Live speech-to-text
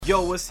Yo,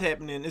 what's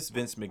happening? It's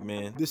Vince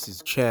McMahon. This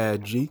is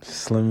Chad G.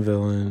 Slim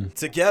Villain.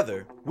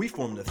 Together, we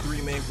form the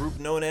three-man group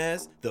known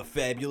as the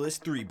Fabulous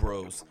Three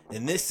Bros.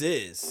 And this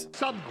is...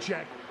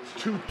 Subject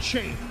to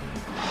Change.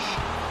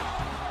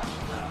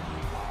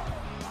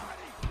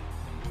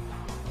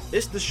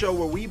 It's the show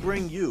where we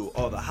bring you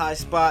all the high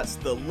spots,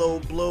 the low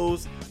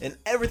blows, and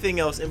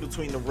everything else in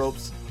between the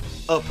ropes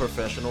of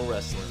professional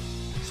wrestling.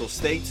 So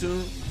stay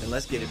tuned and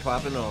let's get it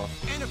popping off.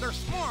 And if they're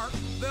smart,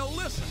 they'll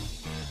listen.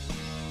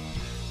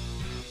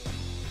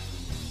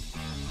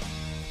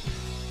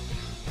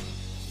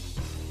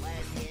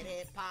 Let's get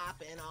it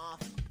popping off.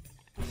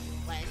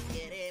 Let's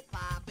get it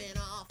popping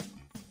off.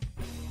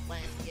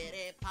 Let's get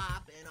it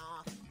popping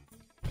off.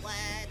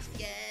 Let's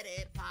get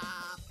it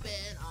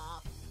popping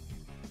off.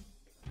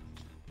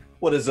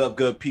 What is up,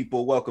 good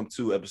people? Welcome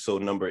to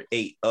episode number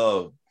 8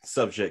 of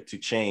Subject to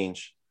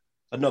Change,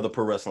 another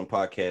pro wrestling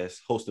podcast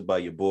hosted by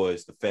your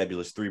boys, the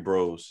Fabulous Three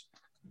Bros.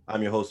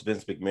 I'm your host,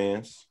 Vince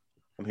McMahon.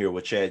 I'm here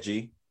with Chad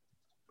G.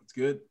 What's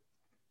good?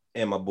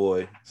 And my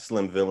boy,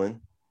 Slim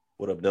Villain.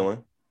 What up,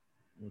 Dylan?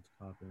 What's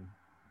poppin'?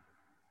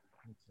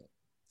 What's up?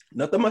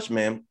 Nothing much,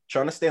 man.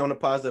 Trying to stay on the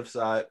positive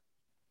side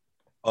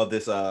of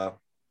this WrestleMania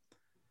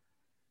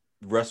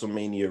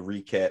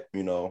recap.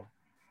 You know,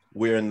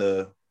 we're in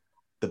the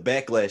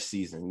backlash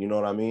season. You know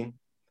what I mean?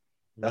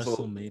 That's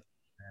WrestleMania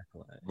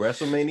Backlash.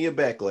 WrestleMania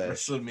Backlash.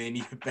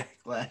 WrestleMania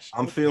Backlash.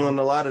 I'm feeling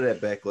a lot of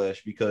that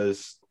backlash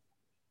because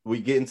we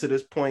get into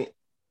this point,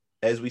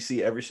 as we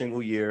see every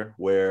single year,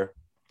 where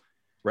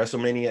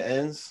WrestleMania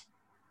ends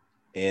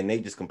and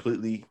they just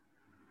completely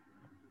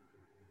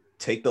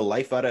take the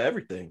life out of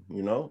everything,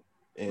 you know,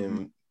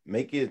 and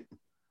make it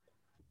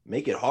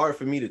hard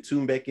for me to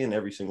tune back in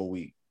every single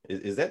week.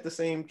 Is that the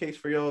same case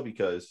for y'all?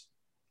 Because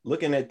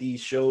looking at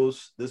these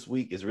shows this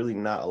week is really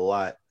not a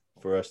lot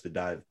for us to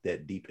dive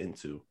that deep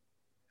into.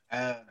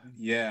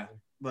 Yeah.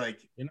 Like,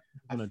 You're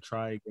not gonna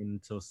try again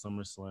until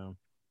SummerSlam.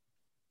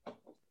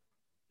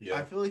 Yeah.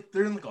 I feel like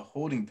they're in like a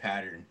holding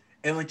pattern.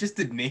 And like just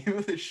the name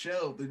of the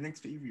show, the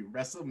next pay-per-view,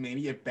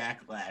 WrestleMania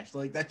Backlash,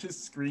 like that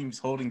just screams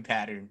holding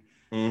pattern.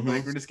 Mhm.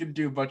 Like we're just gonna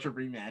do a bunch of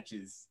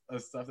rematches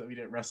of stuff that we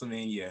did at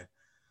WrestleMania.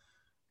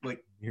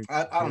 Like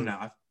I don't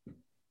know.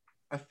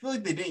 I feel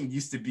like they didn't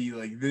used to be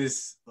like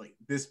this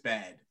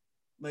bad.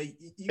 Like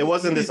It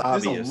wasn't this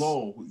there's obvious. A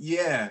lull.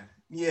 Yeah.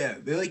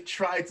 They like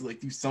tried to like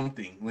do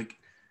something. Like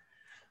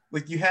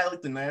you had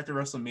like the night after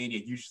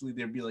WrestleMania. Usually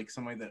there'd be like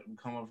somebody that would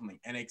come up from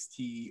like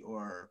NXT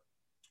or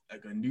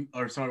like a new,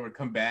 or somebody would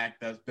come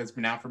back that's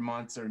been out for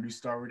months, or a new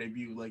star would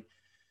debut. Like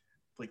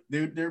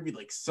there'd be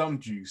like some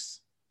juice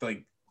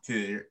like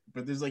to,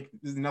 but there's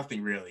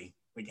nothing really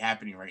like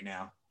happening right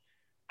now.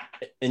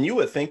 And you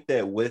would think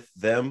that with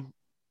them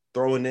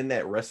throwing in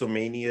that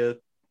WrestleMania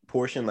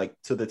portion, like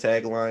to the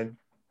tagline,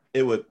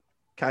 it would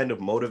kind of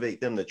motivate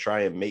them to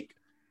try and make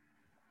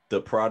the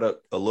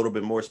product a little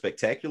bit more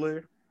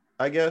spectacular,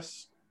 I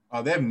guess.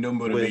 Oh, they have no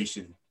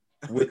motivation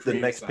with the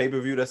next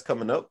pay-per-view that's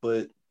coming up,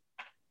 but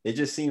it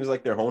just seems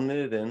like they're honing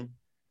it in,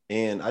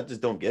 and I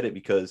just don't get it,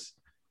 because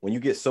when you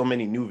get so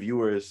many new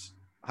viewers,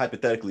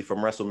 hypothetically, from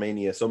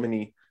WrestleMania, so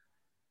many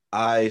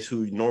eyes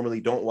who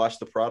normally don't watch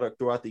the product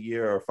throughout the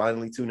year are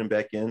finally tuning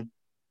back in,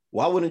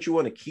 why wouldn't you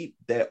want to keep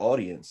that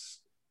audience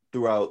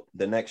throughout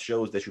the next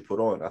shows that you put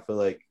on? I feel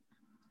like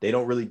they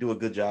don't really do a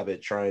good job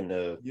at trying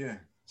to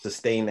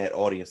sustain that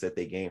audience that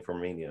they gain from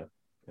Mania.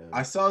 Yeah.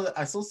 I saw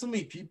so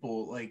many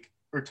people like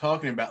were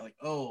talking about like,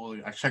 oh,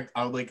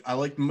 I like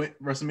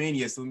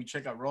WrestleMania, so let me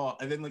check out Raw,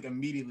 and then like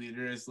immediately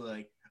they're just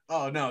like,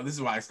 oh no, this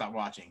is why I stopped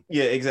watching.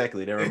 Yeah,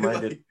 exactly. They're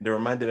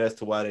reminded as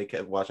to why they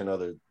kept watching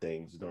other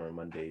things during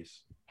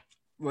Mondays.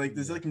 Like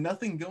there's like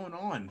nothing going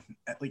on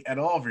at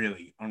all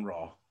really on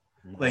Raw.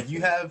 Nothing. Like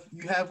you have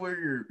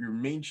where your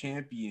main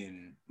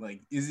champion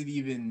like isn't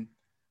even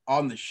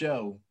on the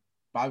show,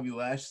 Bobby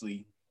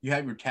Lashley. You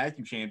have your tag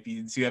team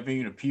champions who haven't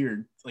even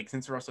appeared like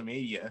since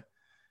WrestleMania.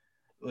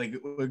 Like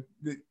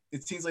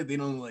it seems like they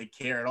don't like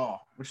care at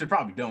all, which they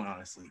probably don't,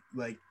 honestly.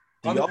 Like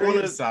on the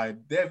creative side,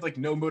 they have like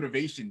no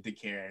motivation to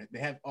care. They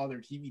have all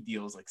their TV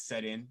deals like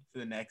set in for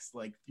the next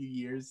like few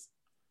years.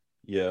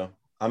 Yeah,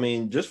 I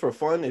mean, just for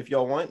fun, if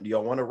y'all want, do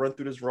y'all want to run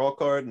through this Raw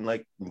card and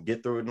like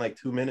get through it in like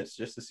 2 minutes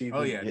just to see if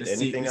we get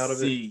anything out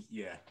of it?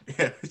 Yeah,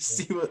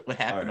 see what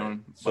happened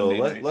on. So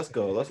Monday let's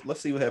go.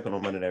 Let's see what happened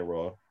on Monday Night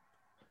Raw.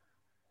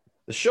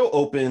 The show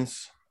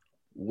opens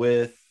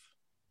with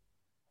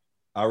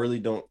I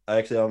don't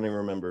even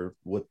remember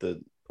what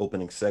the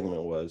opening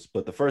segment was,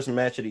 but the first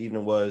match of the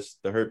evening was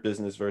the Hurt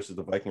Business versus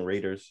the Viking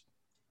Raiders.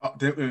 Oh,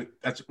 that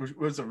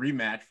was a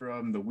rematch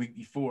from the week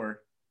before.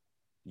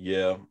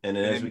 Yeah, and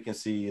then as we can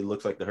see, it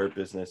looks like the Hurt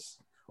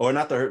Business, or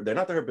not the Hurt, they're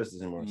not the Hurt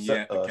Business anymore.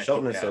 Yeah,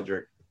 Shelton and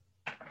Cedric,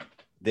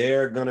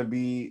 they're gonna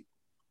be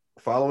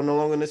following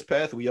along on this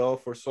path we all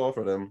foresaw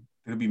for them.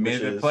 It'll be main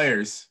event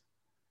players.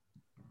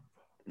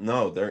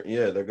 No,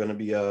 they're gonna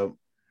be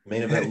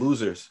main event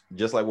losers,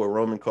 just like what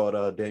Roman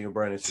called Daniel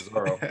Bryan and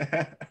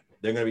Cesaro.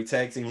 They're gonna be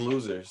tag team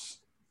losers,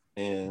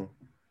 and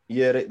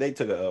yeah, they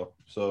took a L.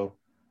 So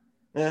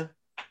yeah,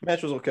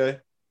 match was okay.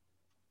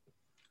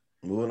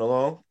 Moving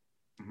along.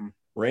 Mhm.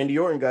 Randy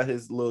Orton got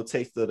his little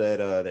taste of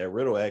that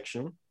Riddle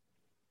action.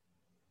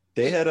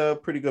 They had a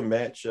pretty good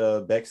match.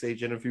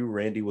 Backstage interview,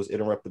 Randy was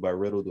interrupted by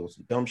Riddle doing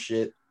some dumb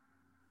shit.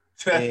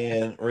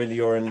 And Randy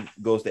Orton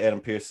goes to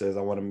Adam Pearce, says,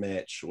 I want a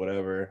match,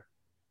 whatever.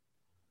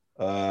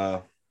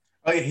 Oh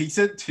yeah, he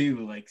said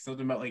too, like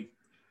something about like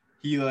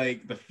he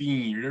like the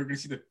Fiend. You're never gonna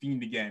see the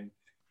Fiend again.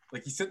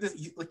 Like he said this,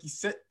 he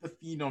set the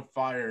Fiend on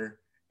fire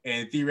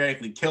and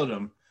theoretically killed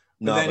him.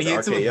 But then he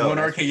hits him with one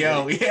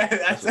RKO. Yeah,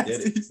 that's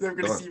he's never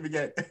gonna see him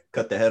again.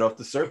 Cut the head off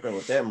the serpent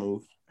with that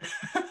move.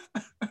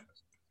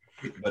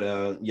 But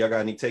y'all got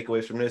any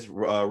takeaways from this?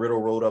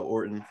 Riddle rolled up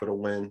Orton for the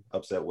win,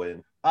 upset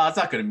win. It's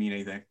not gonna mean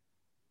anything.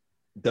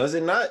 Does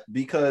it not?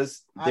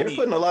 Because they're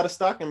putting a lot of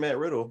stock in Matt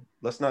Riddle.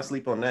 Let's not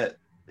sleep on that.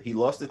 He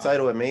lost the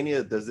title at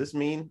Mania. Does this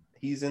mean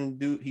he's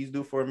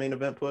due for a main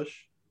event push?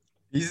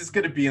 He's just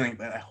gonna be like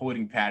a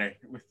holding pattern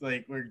with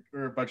like where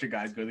a bunch of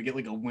guys go. They get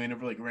like a win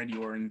over like Randy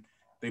Orton.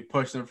 They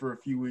push them for a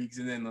few weeks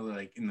and then they're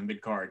like in the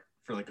mid card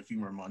for like a few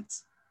more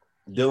months.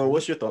 Dylan,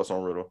 what's your thoughts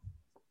on Riddle?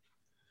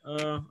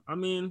 I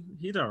mean,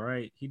 he's all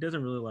right. He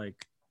doesn't really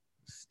like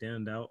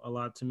stand out a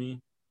lot to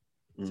me,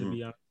 to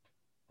be honest.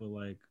 But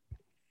like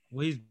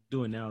what he's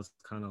doing now is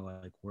kind of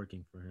like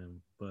working for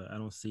him. But I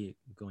don't see it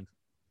going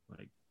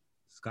like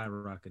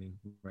skyrocketing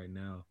right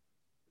now.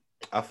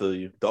 I feel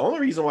you. The only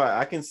reason why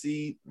I can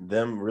see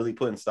them really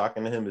putting stock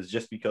into him is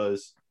just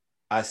because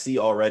I see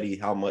already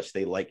how much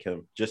they like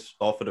him, just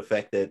off of the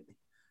fact that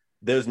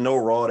there's no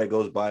Raw that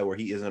goes by where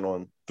he isn't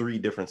on 3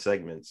 different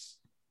segments.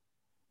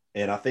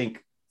 And I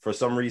think for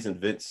some reason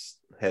Vince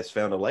has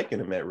found a liking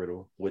in Matt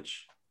Riddle,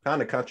 which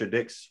kind of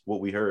contradicts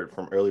what we heard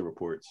from early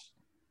reports,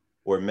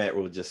 where Matt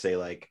will just say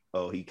like,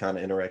 oh, he kind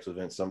of interacts with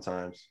Vince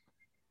sometimes.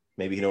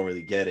 Maybe he don't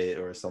really get it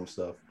or some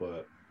stuff,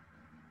 but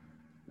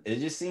it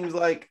just seems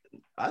like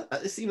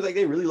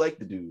they really like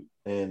the dude.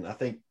 And I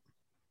think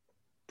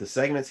the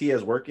segments he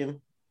has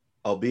working,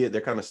 albeit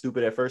they're kind of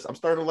stupid at first, I'm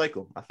starting to like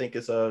him. I think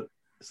it's a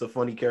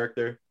funny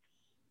character,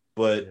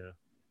 but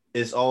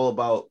it's all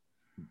about,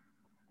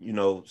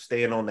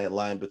 staying on that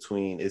line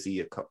between, is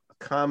he a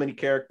comedy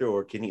character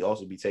or can he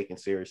also be taken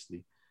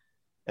seriously?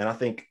 And I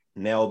think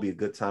now will be a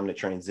good time to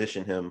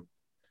transition him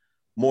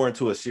more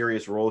into a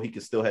serious role. He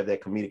can still have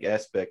that comedic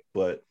aspect,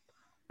 but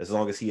as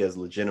long as he has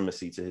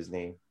legitimacy to his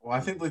name. Well, I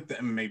think like the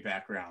MMA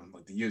background,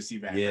 like the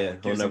UFC background, yeah,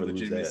 gives he'll never him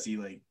legitimacy,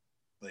 lose that.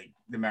 like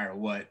no matter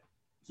what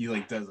he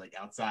like does like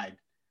outside.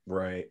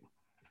 Right.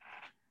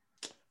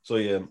 So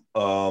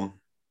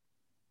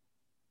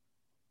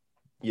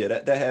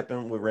that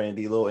happened with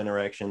Randy, little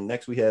interaction.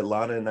 Next we had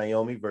Lana and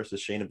Naomi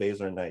versus Shayna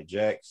Baszler and Nia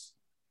Jax.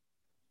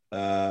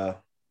 They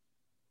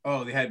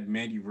had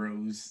Mandy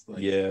Rose,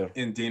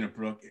 and Dana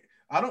Brooke.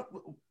 I don't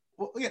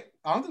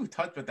think we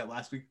talked about that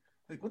last week.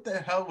 Like, what the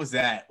hell was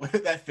that?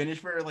 That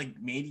finish where like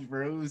Mandy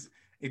Rose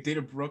and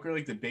Dana Brooke are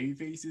like the baby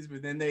faces,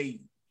 but then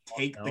they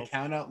take the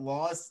count out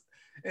loss,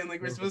 and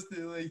like we're supposed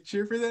to like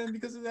cheer for them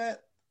because of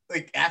that.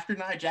 Like after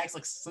Nia Jax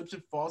like slips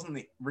and falls on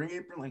the ring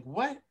apron, like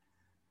what?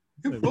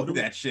 Who booked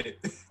that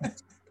shit?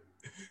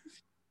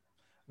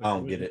 I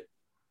don't get it,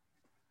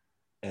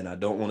 and I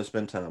don't want to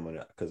spend time on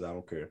that because I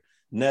don't care.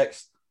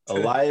 Next,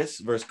 Elias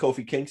versus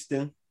Kofi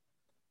Kingston.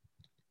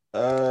 I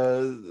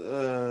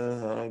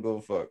don't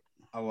go fuck.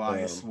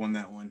 Elias won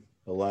that one.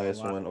 Elias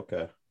won.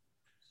 Okay.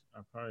 I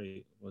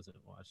probably wasn't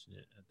watching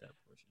it at that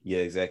portion. Yeah,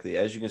 exactly.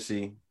 As you can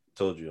see,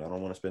 told you I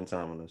don't want to spend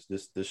time on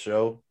this. This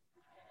show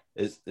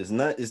is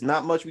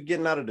not much we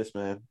getting out of this,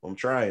 man. I'm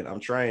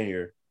trying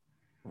here.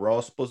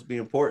 Raw's supposed to be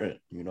important,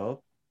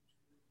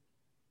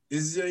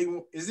 Is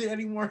it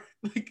anymore?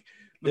 Like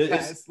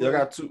I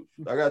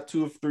got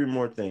 2 or 3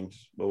 more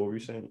things. But what were you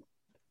saying?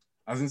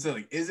 I was gonna say,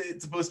 like, is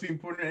it supposed to be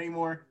important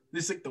anymore?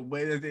 Just like the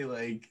way that they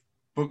like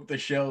book the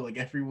show like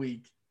every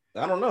week.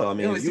 I don't know. I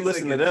mean, if you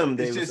listen to them,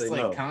 they it's would just say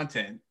like no.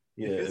 Content.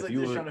 Yeah, it feels like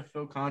they're trying to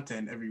fill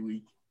content every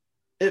week.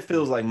 It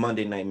feels like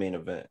Monday Night Main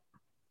Event.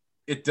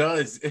 It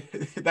does.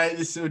 That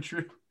is so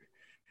true.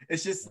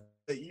 It's just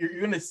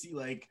you're gonna see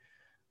like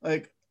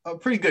a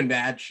pretty good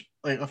match,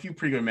 like a few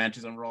pretty good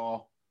matches on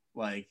Raw.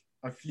 Like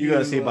a few. You're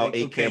gonna see about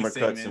 8 camera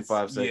cuts in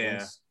 5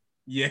 seconds.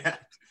 Yeah.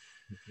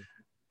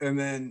 And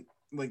then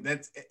like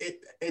that's it.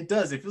 It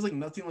does. It feels like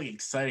nothing like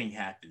exciting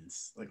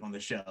happens like on the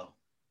show.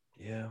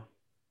 Yeah.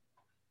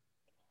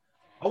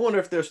 I wonder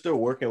if they're still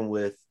working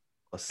with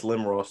a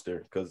slim roster,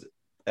 because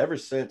ever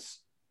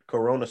since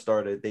Corona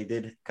started, they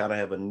did kind of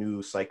have a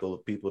new cycle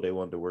of people they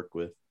wanted to work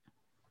with.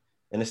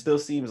 And it still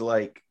seems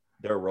like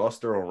their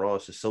roster on Raw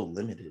is just so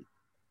limited.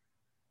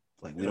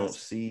 Like we don't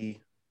see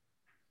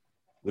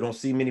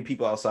many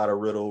people outside of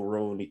Riddle,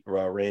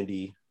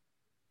 Randy,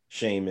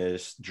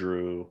 Sheamus,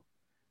 Drew,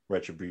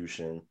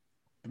 Retribution.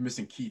 They're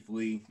missing Keith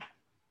Lee.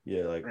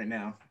 Yeah, like right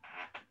now.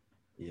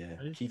 Yeah,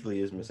 Keith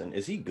Lee is missing.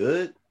 Is he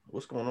good?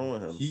 What's going on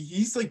with him?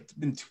 He's like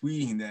been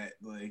tweeting that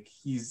like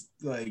he's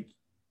like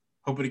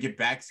hoping to get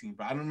back soon,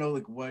 but I don't know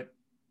like what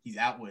he's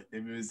out with.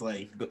 If it was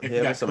like if he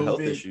had some COVID, health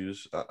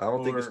issues. I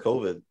don't think it's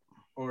COVID.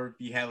 Or if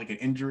he had like an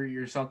injury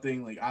or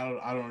something. Like I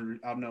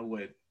don't know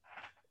what.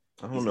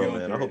 I don't know,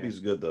 man. I hope he's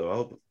good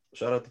though.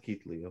 Shout out to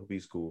Keith Lee. I hope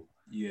he's cool.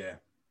 Yeah.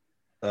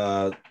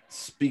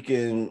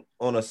 Speaking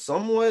on a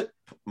somewhat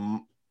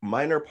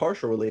minor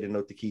partial related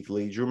note to Keith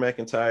Lee, Drew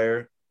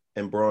McIntyre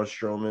and Braun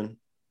Strowman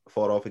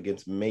fought off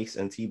against Mace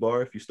and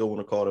T-Bar, if you still want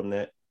to call them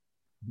that.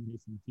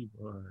 Mason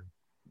T-Bar.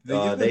 They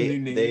give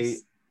them new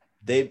names.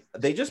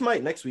 They just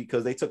might next week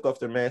because they took off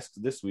their masks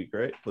this week,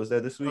 right? Was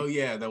that this week? Oh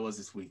yeah, that was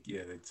this week.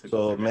 Yeah, they took.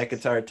 So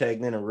McIntyre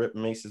tagged in and ripped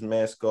Mace's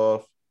mask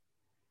off.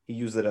 He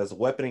used it as a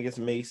weapon against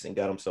Mace and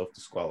got himself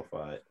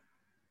disqualified.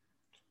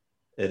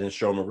 And then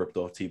Strowman ripped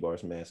off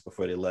T-Bar's mask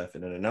before they left.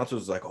 And then the announcer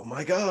was like, "Oh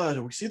my God,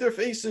 we see their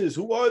faces.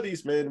 Who are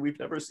these men we've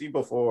never seen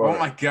before?" Oh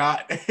my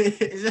God.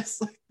 It's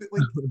just like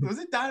was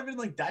it Donovan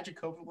like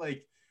Dijakovic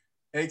like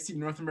NXT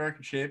North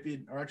American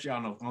champion? Or actually, I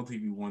don't know. I don't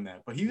think he won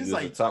that. But he was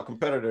like a top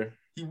competitor.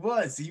 He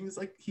was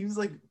like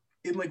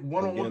in like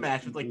one-on-one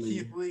match with like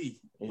Keith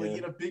Lee. Like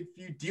in a big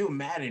feud. Dio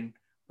Madden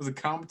was a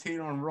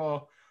commentator on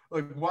Raw.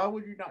 Like, why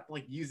would you not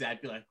like use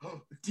that? Be like,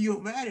 oh, Dio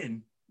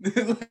Madden.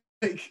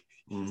 Like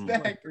he's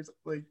back or something.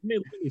 Like they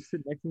literally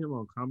sit next to him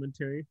on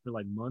commentary for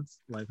like months.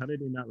 Like, how did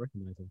they not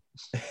recognize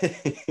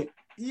him?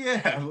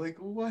 Yeah, like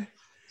what?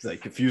 It's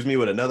like confuse me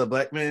with another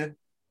black man.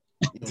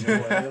 You don't know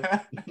who I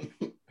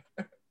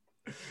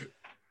am?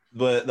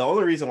 But the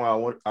only reason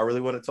why I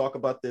really want to talk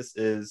about this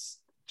is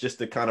just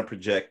to kind of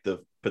project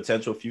the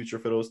potential future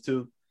for those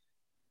two,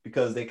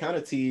 because they kind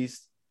of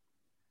teased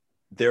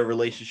their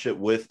relationship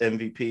with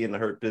MVP and the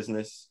Hurt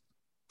Business.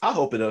 I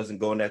hope it doesn't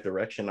go in that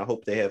direction. I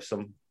hope they have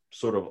some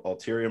sort of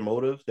ulterior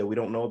motive that we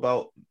don't know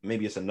about.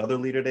 Maybe it's another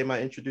leader they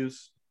might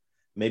introduce.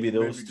 Maybe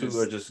those two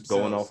are just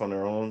going off on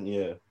their own.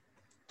 Yeah.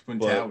 Twin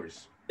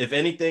Towers. If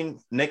anything,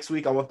 next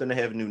week I want them to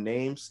have new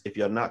names. If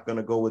you're not going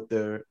to go with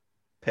their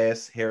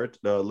past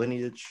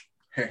lineage,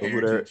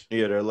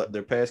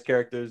 their past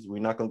characters, we're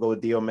not going to go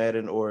with Dio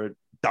Madden or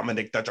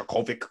Dominik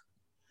Dijakovic.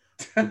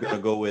 We're going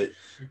to go with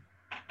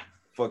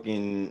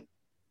fucking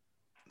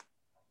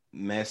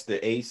Master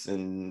Ace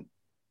and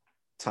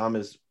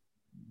Thomas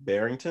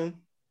Barrington.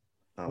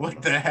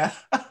 What the hell?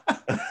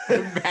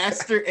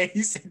 Master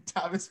Ace and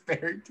Thomas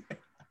Barrington.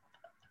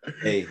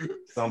 Hey,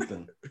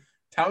 something.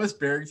 Thomas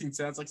Barrington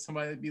sounds like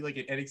somebody that'd be like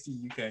an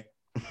NXT UK.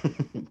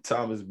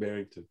 Thomas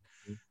Barrington.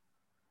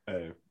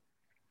 Hey.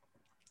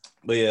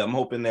 But yeah, I'm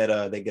hoping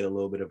that they get a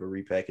little bit of a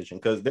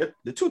repackaging because they're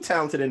two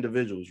talented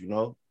individuals, you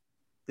know.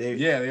 They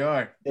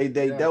are. They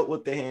dealt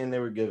with the hand they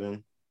were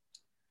given.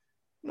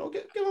 You know,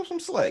 give them some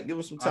slack, give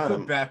them some time. I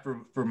feel bad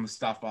for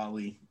Mustafa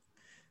Ali.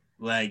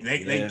 Like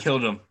they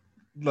killed him.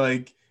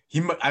 Like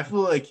I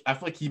feel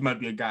like he might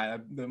be a guy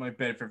that might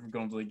benefit from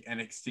going to like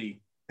NXT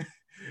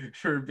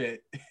for a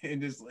bit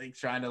and just like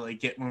trying to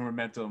like get more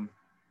momentum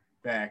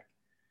back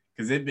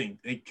because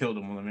they killed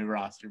him on the main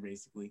roster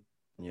basically.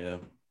 Yeah,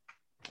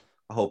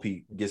 I hope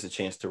he gets a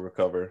chance to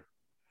recover.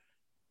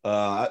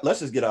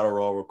 Let's just get out of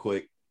Raw real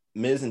quick.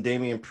 Miz and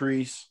Damian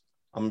Priest.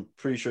 I'm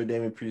pretty sure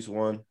Damian Priest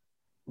won.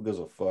 Who gives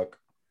a fuck?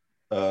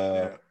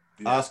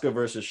 Asuka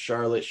versus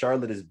Charlotte.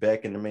 Charlotte is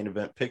back in the main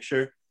event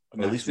picture.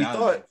 At least we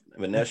thought,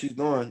 but now she's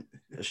gone.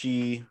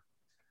 She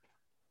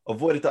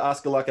avoided the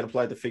Asuka lock and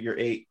applied the figure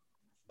 8.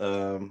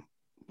 But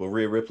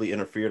Rhea Ripley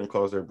interfered and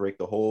caused her to break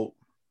the hold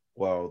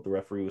while the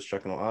referee was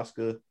checking on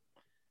Asuka.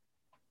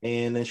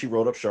 And then she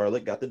rolled up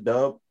Charlotte, got the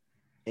dub.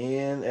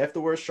 And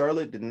afterwards,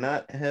 Charlotte did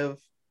not have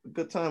a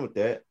good time with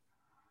that.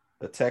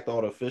 Attacked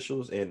all the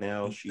officials, and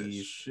now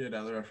she's shit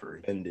out of the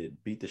referee.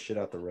 Beat the shit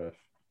out the ref.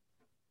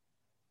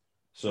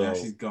 So now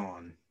she's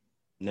gone.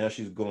 Now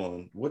she's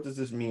gone. What does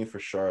this mean for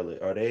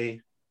Charlotte?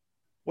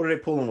 What are they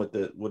pulling with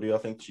it? What do y'all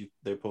think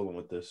they're pulling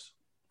with this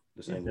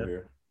angle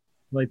here?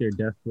 Like they're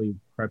definitely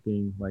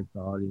prepping like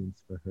the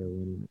audience for her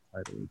winning the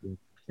title again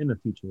in the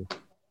future.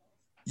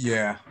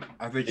 Yeah,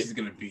 I think she's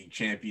gonna be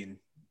champion.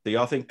 Do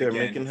y'all think they're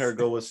making her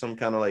go with some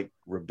kind of like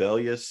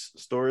rebellious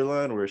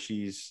storyline where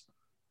she's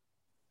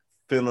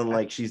feeling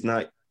like she's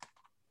not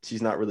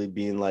really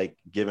being like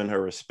given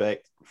her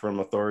respect from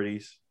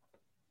authorities?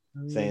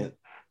 Saying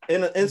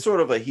in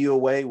sort of a heel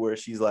way where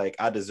she's like,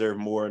 I deserve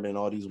more than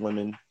all these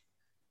women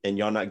and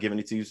y'all not giving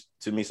it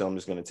to me, so I'm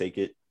just gonna take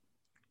it.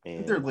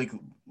 And they're like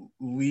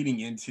leading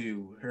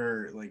into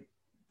her like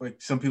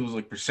some people's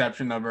like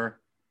perception of her,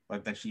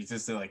 like that she's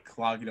just like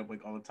clogging up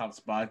like all the top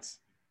spots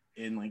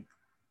in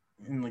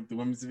the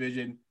women's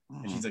division.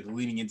 And she's like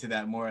leaning into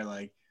that more,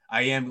 like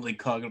I am like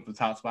clogging up the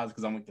top spots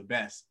because I'm like the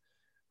best.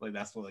 Like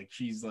that's what like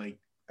she's like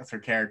that's her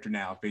character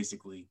now,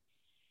 basically.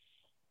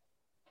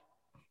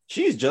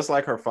 She's just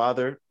like her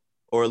father,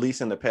 or at least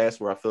in the past,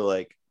 where I feel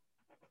like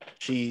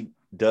she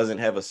doesn't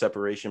have a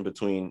separation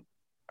between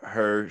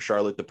her,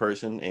 Charlotte the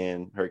person,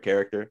 and her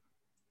character.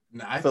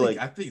 No, I think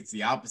it's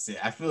the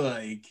opposite. I feel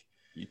like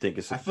you think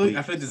it's. I feel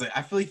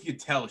like you could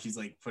tell she's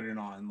like putting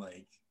on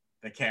like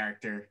the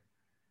character.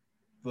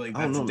 Like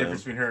that's the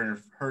difference between her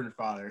and her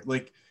father.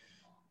 Like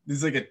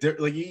there's like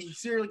like you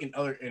see her like in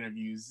other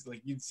interviews,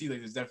 like you'd see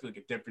like there's definitely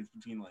like a difference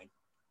between like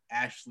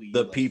Ashley,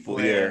 the like, people,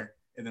 Flair,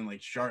 and then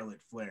like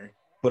Charlotte Flair.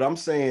 But I'm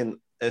saying,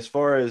 as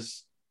far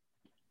as,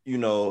 you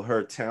know,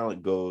 her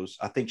talent goes,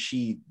 I think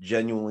she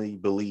genuinely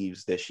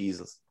believes that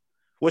she's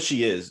what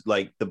she is,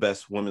 like the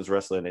best women's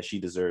wrestler, and that she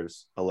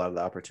deserves a lot of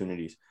the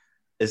opportunities.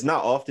 it's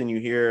not often you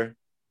hear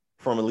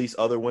from at least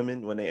other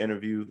women when they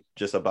interview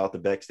just about the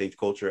backstage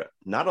culture.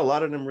 Not a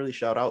lot of them really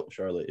shout out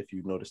Charlotte, if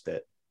you've noticed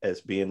that,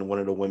 as being one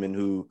of the women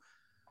who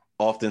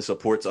often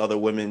supports other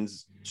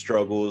women's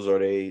struggles or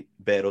they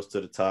battles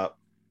to the top.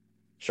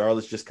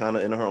 Charlotte's just kind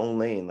of in her own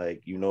lane,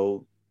 like, you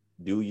know,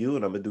 do you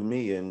and I'm gonna do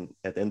me. And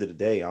at the end of the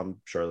day, I'm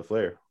Charlotte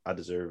Flair. I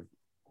deserve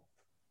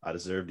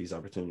these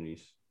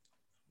opportunities.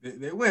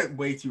 They went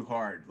way too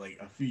hard like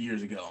a few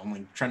years ago. I'm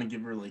like trying to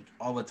give her like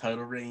all the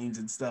title reigns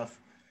and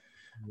stuff.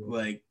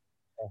 Like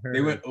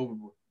they went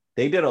overboard.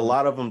 They did a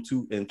lot of them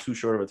in too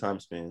short of a time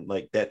span.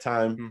 Like that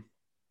time,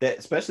 that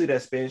especially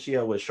that span she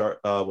had with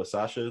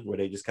Sasha, where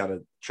they just kind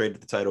of traded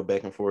the title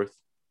back and forth.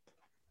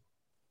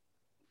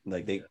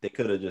 Like they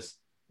could have just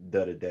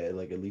done it that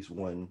like at least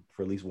one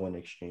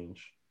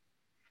exchange.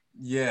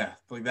 Yeah,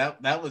 like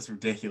that was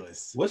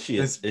ridiculous. What's she?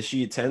 Is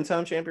she a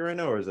 10-time champion right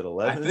now, or is it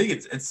 11? I think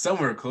it's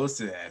somewhere close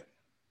to that.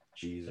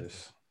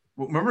 Jesus.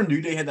 Well, remember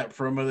New Day had that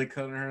promo they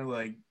cut on her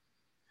like,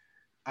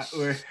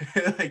 where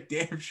like,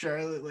 damn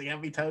Charlotte, like how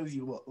many times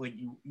you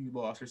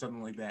lost or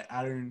something like that.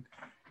 I don't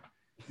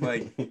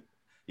like.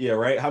 Yeah,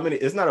 right. How many?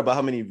 It's not about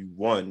how many of you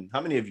won.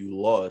 How many of you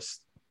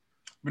lost?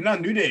 But not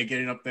New Day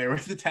getting up there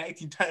with the tag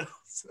team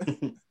titles.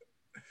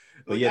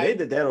 But yeah, they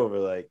did that over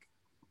like.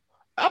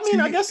 I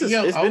mean, I guess it's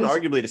been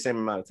arguably the same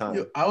amount of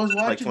time. I was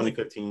watching like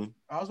 2015.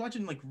 I was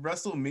watching like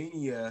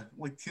WrestleMania,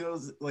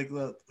 like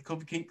the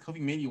Kofi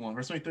Mania one,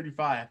 WrestleMania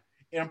 35,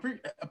 and I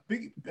think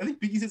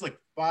Big E says like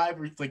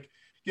 5 or like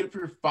get up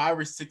for 5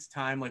 or 6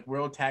 time like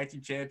world tag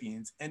team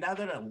champions, and now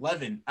they're at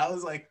 11. I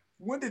was like,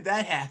 when did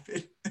that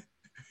happen?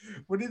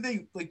 When did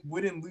they like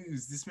win and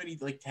lose this many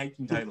like tag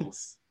team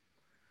titles?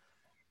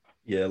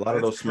 Yeah, a lot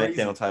of those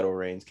SmackDown title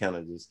reigns kind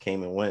of just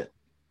came and went.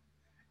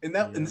 And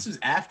and this was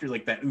after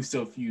like that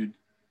Uso feud,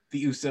 the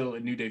Uso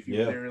and New Day feud.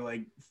 Yeah. They were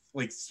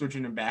like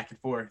switching them back and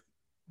forth.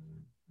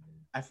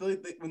 I feel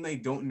like when they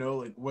don't know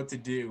like what to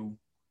do,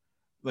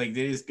 like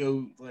they just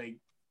go like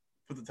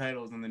put the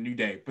titles on the New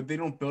Day, but they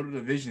don't build a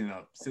division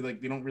up, so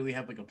like they don't really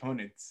have like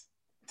opponents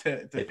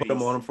to they put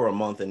them on them for a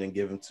month and then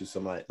give them to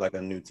somebody like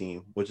a new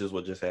team, which is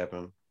what just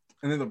happened.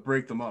 And then they'll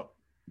break them up.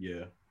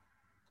 Yeah.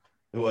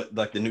 What,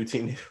 like the new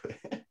team?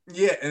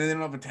 Yeah, and then they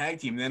don't have a tag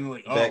team. Then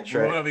like, oh, we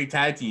don't have any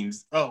tag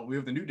teams. Oh, we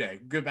have the New Day.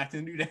 Go back to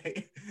the New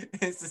Day.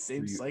 It's the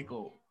same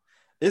cycle.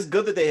 It's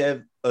good that they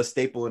have a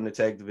staple in the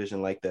tag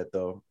division like that,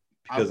 though,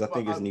 because I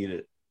think it's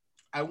needed.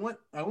 I want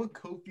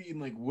Kofi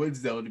and like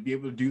Woods though to be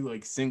able to do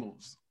like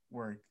singles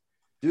work.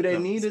 Do they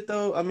need it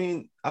though? I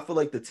mean, I feel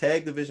like the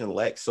tag division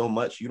lacks so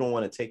much. You don't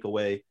want to take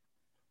away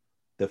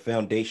the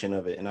foundation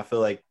of it, and I feel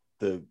like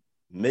the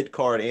mid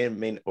card and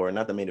main, or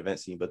not the main event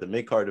scene, but the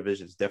mid card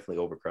division is definitely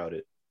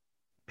overcrowded.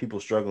 People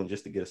struggling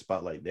just to get a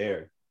spotlight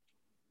there.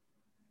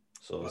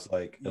 So it's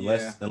like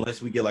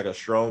unless we get like a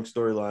strong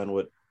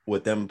storyline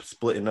with them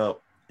splitting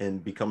up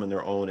and becoming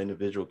their own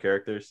individual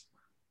characters.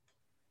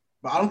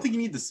 But I don't think you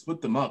need to split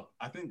them up.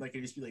 I think like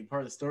it just be like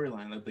part of the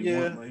storyline. Like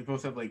they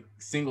both have like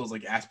singles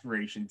like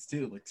aspirations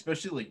too. Like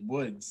especially like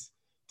Woods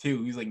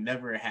too. He's like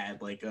never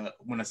had like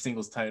won a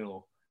singles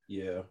title.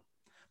 Yeah,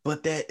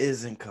 but that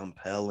isn't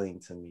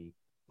compelling to me.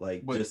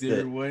 Like what, just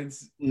that,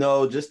 Woods?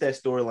 No, just that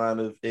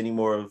storyline of any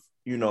more of,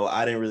 you know,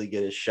 I didn't really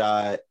get a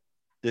shot.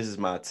 This is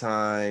my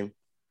time.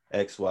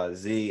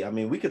 XYZ. I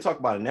mean, we could talk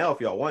about it now if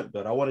y'all want,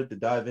 but I wanted to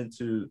dive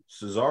into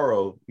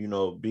Cesaro, you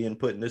know, being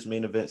put in this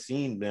main event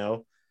scene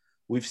now.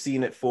 We've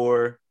seen it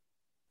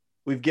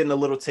we've getting a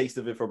little taste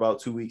of it for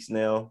about 2 weeks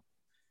now.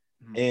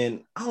 Mm-hmm.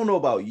 And I don't know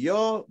about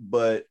y'all,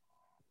 but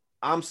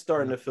I'm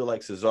starting to feel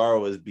like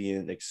Cesaro is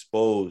being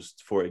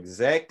exposed for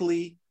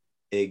exactly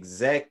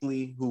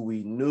who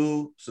we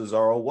knew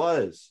Cesaro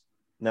was.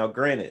 Now,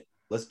 granted,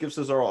 let's give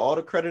Cesaro all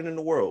the credit in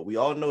the world. We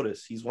all know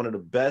this. He's one of the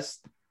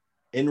best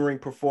in-ring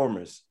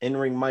performers,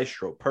 in-ring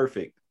maestro,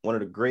 perfect. One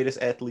of the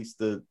greatest athletes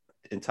in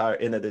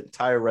the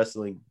entire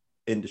wrestling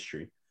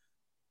industry.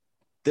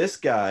 This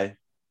guy,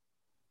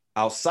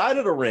 outside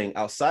of the ring,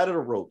 outside of the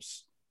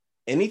ropes,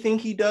 anything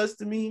he does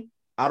to me,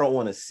 I don't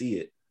want to see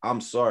it.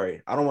 I'm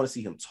sorry. I don't want to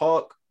see him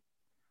talk.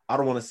 I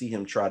don't want to see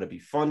him try to be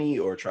funny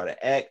or try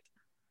to act.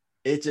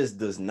 It just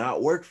does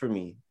not work for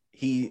me.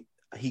 He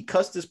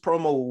cussed his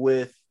promo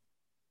with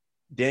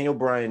Daniel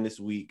Bryan this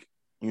week,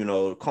 you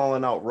know,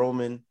 calling out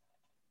Roman.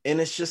 And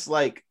it's just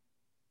like,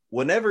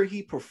 whenever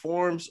he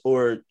performs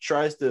or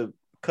tries to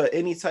cut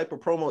any type of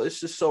promo, it's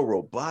just so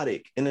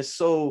robotic. And it's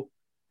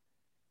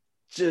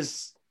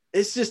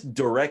just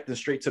direct and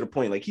straight to the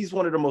point. Like, he's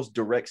one of the most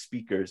direct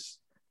speakers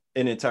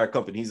in the entire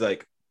company. He's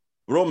like,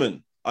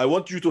 Roman, I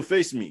want you to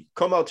face me.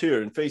 Come out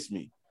here and face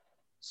me.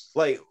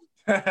 Like,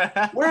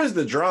 where's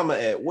the drama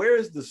at?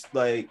 Where's this,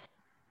 like,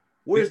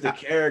 where's the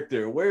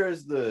character?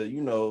 Where's the,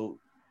 you know,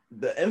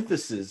 the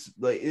emphasis?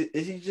 Like,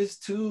 is he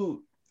just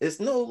too, it's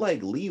no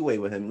like leeway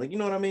with him. Like, you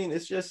know what I mean?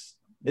 It's just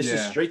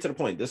straight to the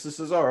point. This is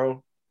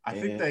Cesaro. I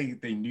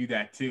think they knew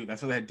that too.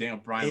 That's why they had Daniel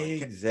Bryan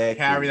like,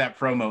 carry that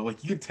promo.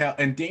 Like, you could tell,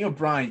 and Daniel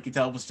Bryan, you could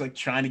tell was like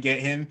trying to get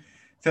him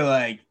to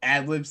like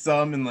ad lib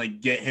some and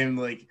like get him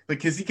like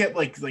because he kept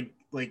like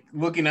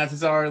looking at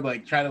Cesaro,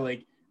 like try to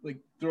like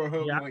throw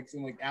him Yeah. like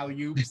some like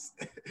alley oops,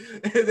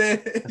 and then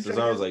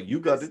Cesaro was like, "You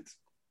got it.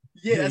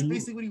 yeah, that's Yeah,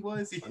 basically what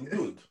he was. I'm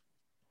good."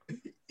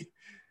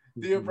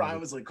 Daniel Bryan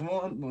was like, "Come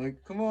on, like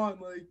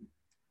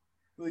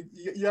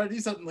you gotta do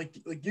something, like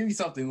give me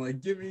something,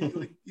 like give me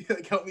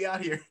like help me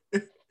out here."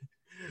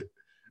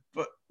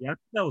 But Yeah, I think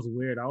that was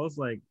weird. I was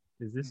like,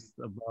 is this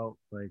about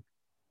like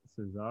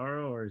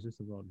Cesaro or is this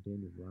about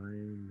Daniel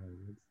Bryan? Like,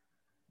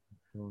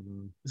 what's going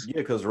on? Yeah,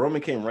 because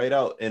Roman came right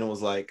out and it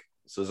was like,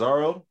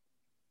 "Cesaro,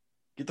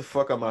 get the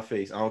fuck out my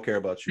face. I don't care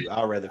about you.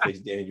 I'd rather face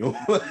Daniel."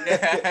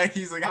 yeah,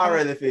 he's like, I'd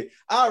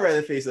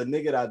rather face a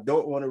nigga that I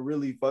don't want to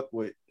really fuck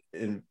with,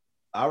 and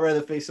I'd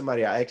rather face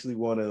somebody I actually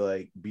want to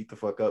like beat the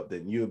fuck up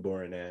than you,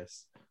 boring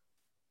ass.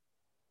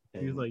 He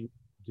was And, like,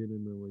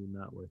 legitimately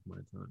not worth my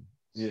time.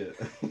 yeah.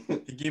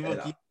 He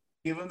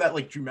gave him that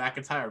like Drew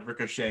McIntyre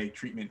Ricochet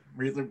treatment.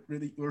 Really,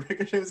 where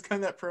Ricochet was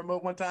kind of that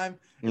promo one time,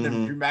 and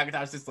then Drew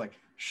McIntyre was just like,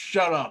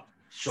 "Shut up,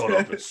 Shut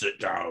up and sit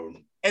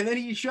down." and then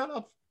he shut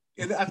up,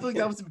 and I feel like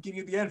that was the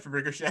beginning of the end for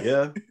Ricochet.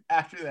 Yeah.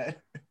 After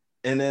that,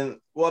 And then,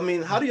 well, I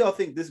mean, how do y'all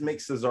think this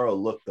makes Cesaro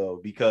look though?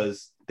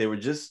 Because they were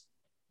just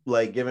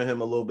like giving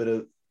him a little bit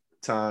of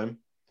time,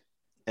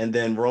 and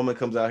then Roman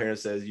comes out here and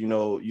says, "You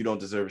know, you don't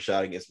deserve a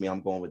shot against me.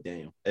 I'm going with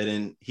Daniel." And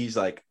then he's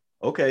like,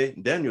 "Okay,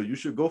 Daniel, you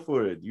should go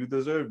for it. You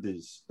deserve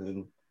this."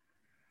 And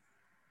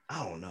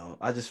I don't know.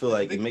 I just feel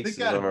like it makes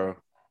Cesaro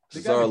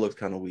looks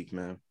kind of weak,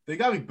 man. they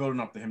gotta be building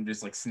up to him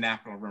just like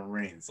snapping on Roman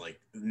Reigns like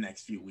the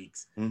next few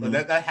weeks. Mhm. But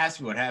that has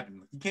to be what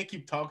happened. You can't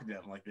keep talking to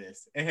him like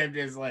this and him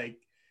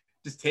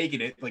just taking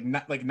it,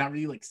 not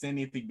really like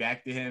sending anything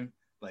back to him,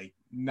 like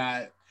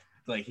not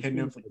like hitting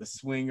him with like the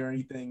swing or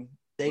anything.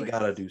 They Like,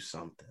 gotta do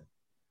something.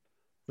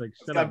 Like, it's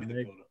shut gotta up, be the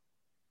Nick.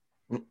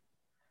 build-up.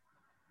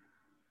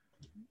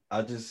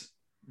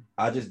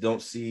 I just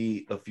don't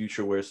see a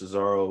future where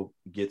Cesaro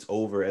gets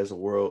over as a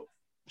world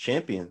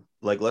champion.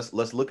 Like let's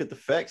look at the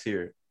facts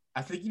here.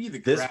 I think you need the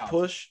This crowd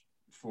push,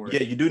 for it.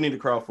 yeah, you do need a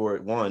crowd for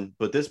it, one,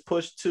 but this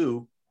push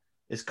two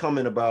is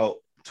coming about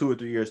 2 or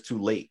 3 years too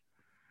late.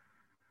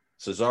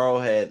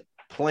 Cesaro had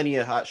plenty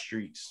of hot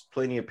streaks,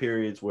 plenty of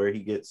periods where he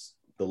gets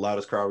the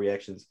loudest crowd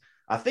reactions.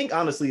 I think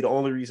honestly the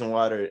only reason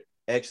why they're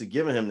actually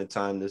giving him the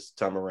time this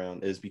time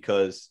around is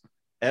because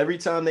every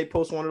time they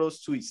post one of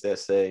those tweets that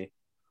say,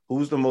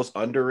 "Who's the most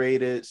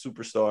underrated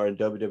superstar in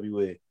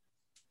WWE?"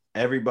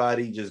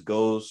 everybody just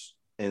goes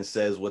and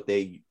says what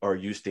they are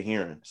used to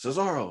hearing.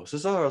 Cesaro,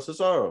 Cesaro,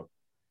 Cesaro.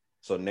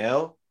 So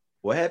now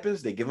what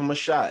happens? They give him a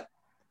shot.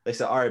 They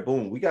say, "All right,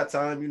 boom, we got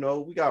time. You know,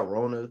 we got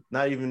Rona. It's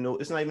not even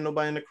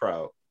nobody in the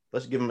crowd.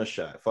 Let's give him a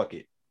shot. Fuck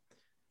it."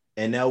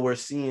 And now we're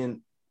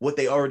seeing what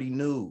they already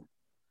knew.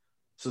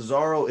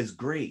 Cesaro is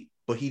great,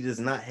 but he does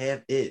not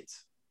have it.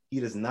 He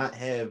does not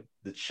have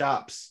the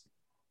chops,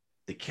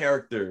 the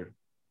character,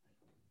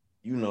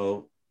 you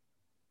know,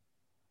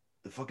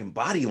 the fucking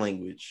body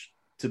language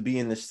to be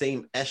in the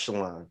same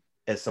echelon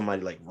as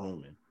somebody like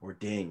Roman or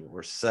Daniel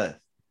or Seth.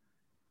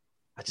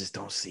 I just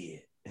don't see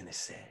it, and it's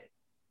sad.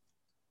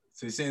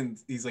 So you're saying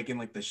he's like in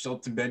like the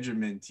Shelton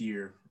Benjamin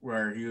tier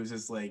where he was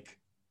just like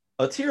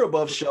A tier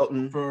above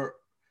Shelton.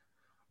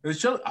 I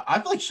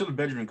feel like Shelton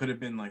Benjamin could have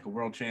been like a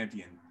world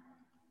champion.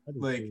 That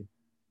is Like,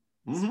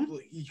 true.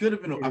 he could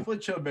have been. I feel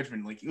like Shelton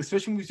Benjamin, like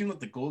especially when we seen like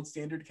the gold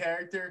standard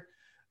character,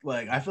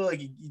 like I feel like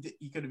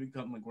he could have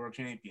become like world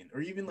champion,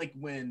 or even like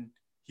when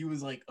he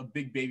was like a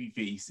big baby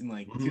face in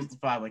like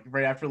 2005, like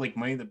right after like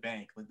Money in the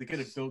Bank, like they could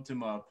have built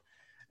him up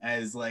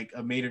as like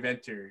a main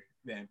eventer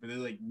then, but they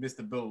like missed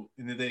the boat,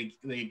 and then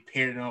they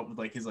paired him up with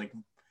like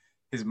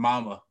his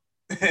mama,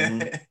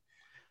 and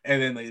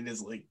then like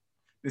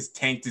this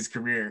tanked his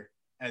career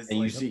as And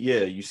like,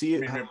 you see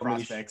main event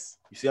prospects.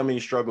 You see how many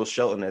struggles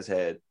Shelton has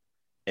had,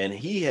 and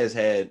he has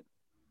had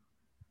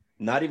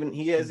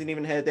he hasn't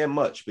even had that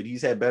much, but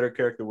he's had better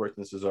character work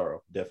than Cesaro,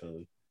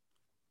 definitely.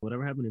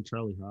 Whatever happened to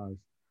Charlie Haas?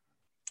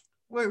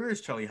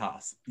 Where's Charlie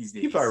Haas these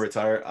days? He probably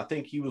retired. I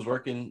think he was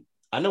working.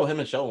 I know him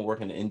and Shelton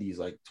working the Indies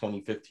like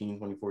 2015,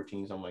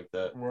 2014, something like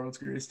that. World's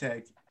Greatest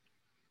Tag.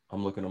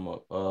 I'm looking him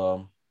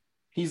up.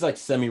 He's like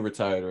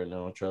semi-retired right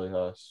now, Charlie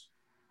Haas.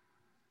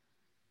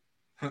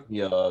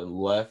 He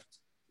left.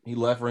 He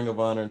left Ring of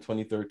Honor in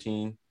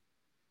 2013.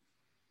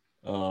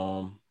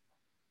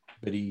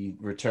 But he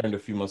returned a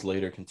few months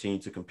later,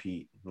 continued to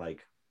compete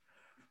like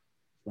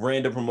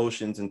random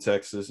promotions in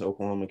Texas,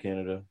 Oklahoma,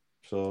 Canada.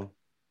 So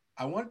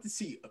I wanted to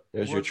see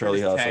there's your World's Charlie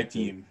Greatest Haas Tag up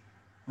there. team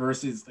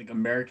versus like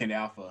American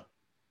Alpha.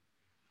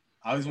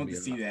 I always wanted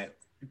to see that.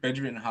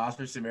 Benjamin Haas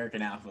versus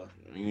American Alpha.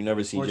 You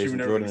never see Unfortunately, Jason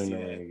we're never Jordan gonna in see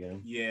the that. ring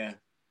again. Yeah.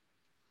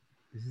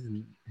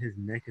 His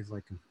neck is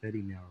like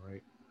confetti now,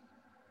 right?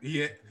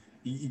 He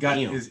got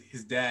Damn.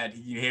 his dad.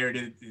 He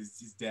inherited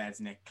his dad's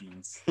neck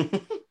genes.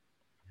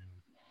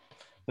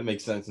 That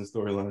makes sense in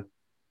storyline.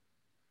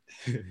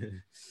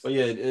 But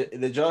yeah,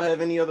 did y'all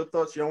have any other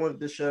thoughts y'all wanted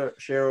to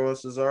share on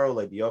Cesaro?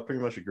 Like, do y'all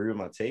pretty much agree with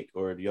my take,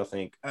 or do y'all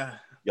think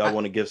y'all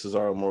want to give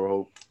Cesaro more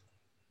hope?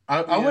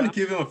 I want to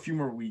give him a few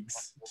more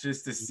weeks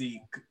just to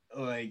see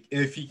like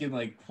if he can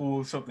like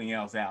pull something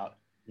else out.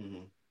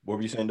 Mm-hmm. What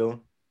were you saying, Dylan?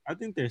 I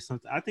think there's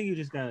something. I think you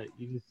just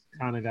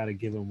kind of gotta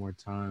give him more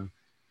time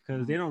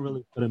because they don't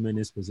really put him in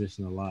this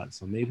position a lot.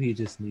 So maybe he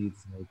just needs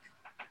like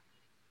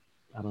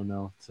I don't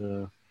know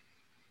to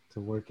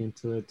work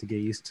into it to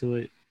get used to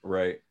it.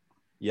 Right.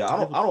 Yeah, I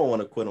don't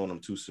want to quit on him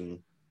too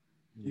soon.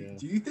 Yeah.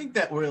 Do you think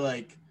that we're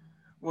like,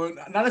 well,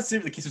 not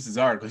necessarily the case with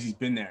Cesaro because he's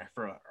been there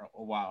for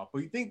a while,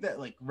 but you think that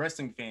like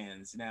wrestling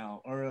fans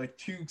now are like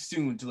too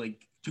soon to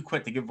like too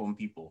quick to give them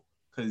people?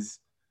 Because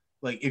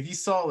like if you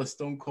saw the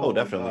Stone Cold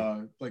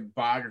definitely. like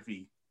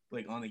biography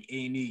like on like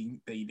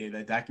A&E that he did,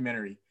 that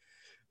documentary,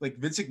 like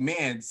Vince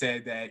McMahon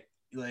said that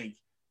like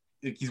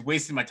he's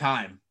wasting my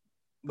time.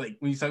 Like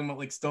when he's talking about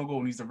like Stone Cold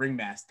when he's the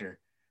ringmaster,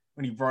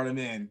 when he brought him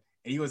in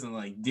and he wasn't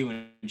like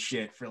doing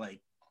shit for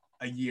like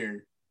a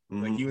year.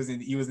 Like he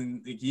wasn't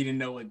like he didn't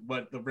know like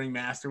what the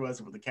ringmaster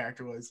was or what the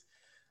character was.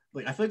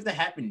 Like I feel like if that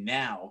happened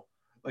now,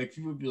 like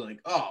people would be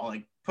like, oh,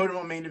 like put him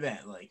on main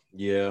event, like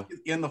Yeah.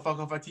 get the fuck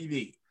off our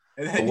TV.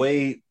 And then, The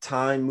way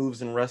time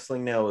moves in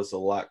wrestling now is a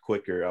lot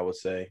quicker, I would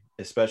say.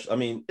 Especially, I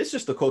mean, it's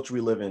just the culture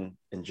we live in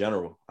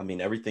general. I mean,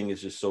 everything is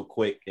just so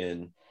quick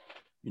and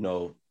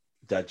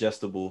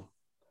digestible.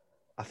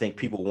 I think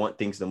people want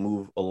things to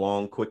move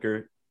along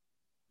quicker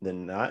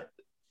than not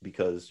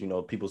because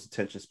people's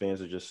attention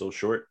spans are just so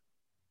short.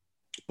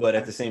 But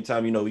at the same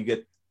time, you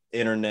get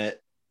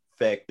internet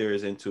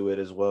factors into it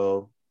as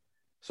well.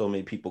 So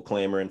many people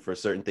clamoring for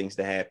certain things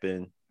to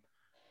happen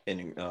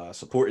and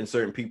supporting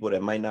certain people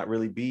that might not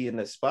really be in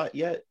that spot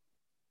yet.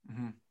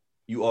 mm-hmm.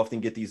 You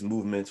often get these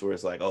movements where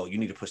it's like, oh, you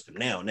need to push them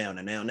now.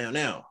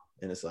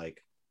 And it's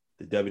like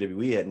the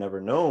WWE had never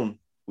known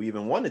we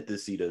even wanted to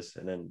see this.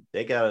 And then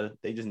they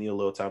just need a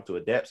little time to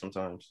adapt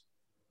sometimes.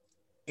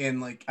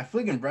 And like I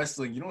feel like in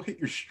wrestling, you don't hit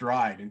your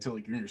stride until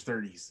like you're in your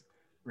 30s,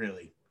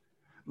 really.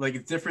 Like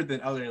it's different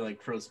than other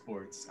like pro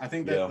sports. I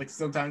think that like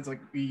sometimes like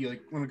we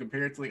like want to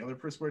compare it to like other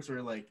pro sports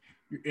where like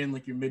you're in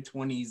like your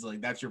mid-20s,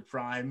 like that's your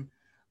prime.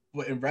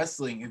 But in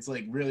wrestling, it's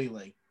like really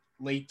like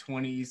late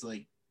 20s,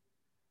 like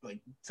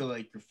to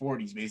like your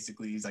 40s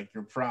basically is like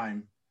your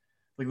prime.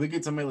 Like look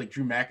at somebody like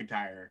Drew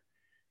McIntyre,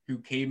 who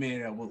came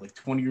in at like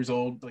 20 years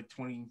old, like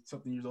 20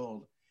 something years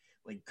old,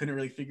 like couldn't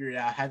really figure it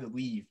out, had to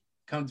leave,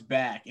 comes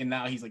back, and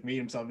now he's like made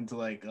himself into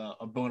like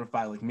a bona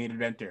fide like main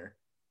eventer.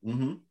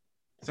 Mm-hmm.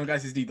 Some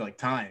guys just need like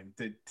time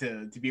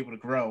to be able to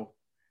grow.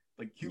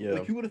 Like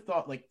who would have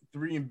thought like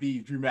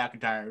 3B Drew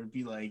McIntyre would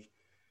be like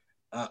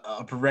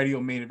a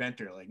perennial main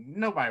eventer? Like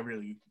nobody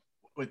really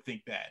would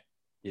think that.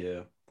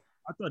 Yeah,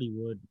 I thought he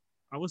would.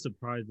 I was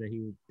surprised that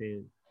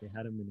they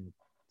had him in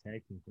a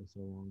tag team for so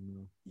long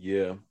now.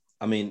 Yeah,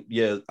 I mean,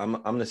 yeah,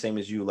 I'm the same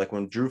as you. Like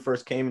when Drew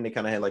first came and they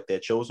kind of had like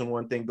that chosen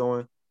one thing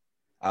going,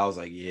 I was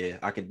like, yeah,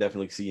 I could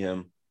definitely see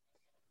him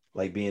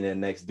like being that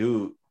next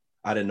dude.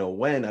 I didn't know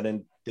when. I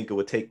didn't think it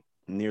would take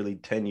nearly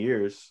 10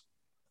 years.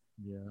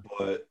 Yeah.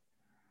 But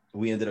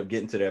we ended up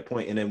getting to that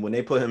point. And then when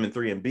they put him in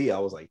 3B, I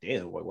was like,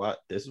 damn, what?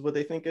 This is what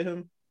they think of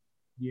him?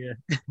 Yeah.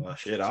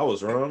 Shit, I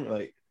was wrong.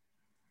 Like,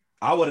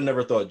 I would have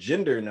never thought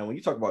Jinder. Now, when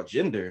you talk about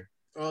Jinder,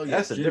 oh yeah,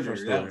 that's a different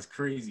story. That was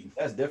crazy.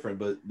 That's different,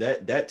 but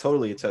that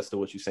totally attests to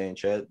what you're saying,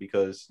 Chad,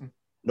 because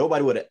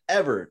nobody would have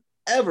ever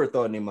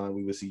thought in their mind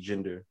we would see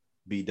Jinder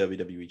be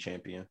WWE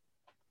champion.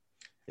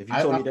 If you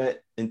told me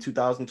that in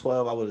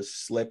 2012, I would have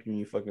slapped you in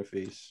your fucking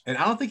face. And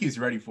I don't think he's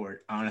ready for it,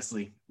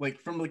 honestly. Like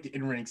from like the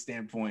in-ring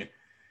standpoint.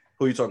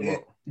 Who are you talking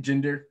about?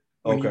 Jinder.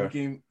 When okay. He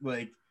became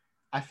like,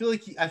 I feel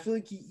like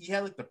he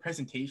had like the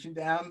presentation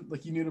down.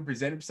 Like he knew to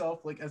present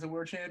himself like as a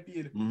world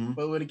champion. Mm-hmm.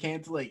 But when it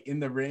came to like in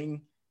the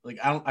ring, like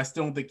I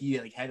still don't think he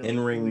like had it, like, in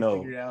ring. really No,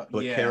 figured out.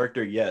 But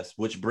character, yes.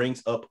 Which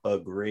brings up a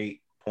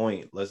great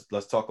point.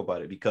 Let's talk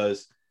about it,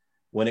 because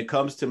when it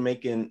comes to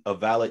making a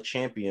valid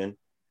champion,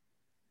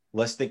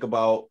 let's think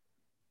about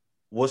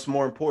what's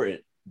more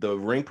important, the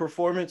ring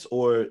performance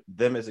or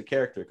them as a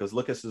character. Because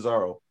look at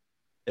Cesaro.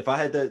 If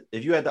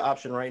you had the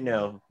option right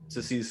now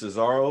to see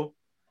Cesaro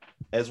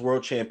as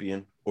world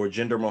champion or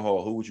Jinder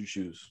Mahal, who would you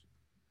choose?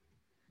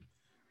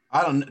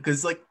 I don't know,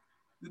 because like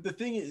the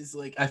thing is,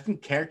 like I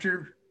think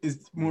character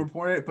is more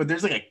important, but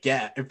there's like a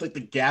gap. If like the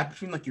gap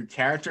between like your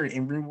character and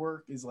in-ring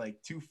work is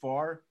like too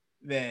far,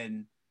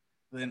 then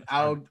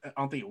I don't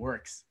think it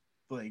works.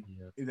 Like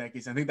in that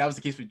case, I think that was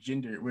the case with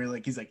Jinder, where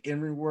like he's like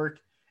in-ring work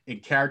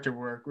and character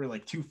work were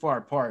like too far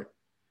apart,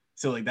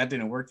 so like that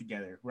didn't work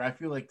together. Where I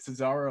feel like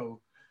Cesaro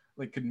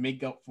like could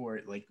make up for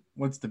it, like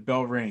once the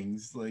bell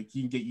rings, like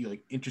he can get you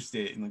like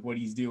interested in like what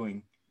he's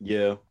doing.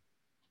 Yeah.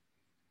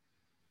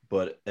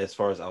 But as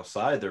far as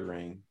outside the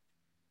ring,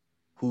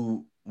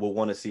 who will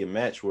want to see a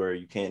match where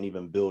you can't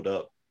even build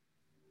up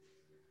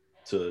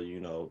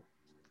to,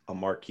 a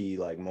marquee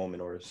like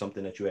moment or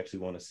something that you actually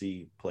want to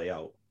see play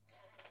out?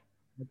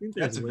 I think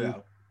that's a way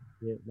to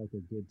get like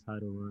a good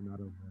title run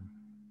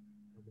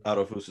out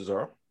of who,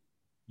 Cesaro?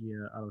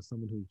 Yeah, out of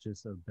someone who's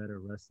just a better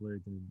wrestler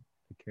than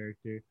the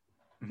character.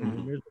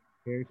 When there's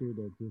a character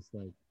that just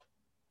like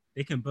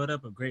they can build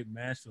up a great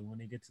match, but when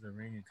they get to the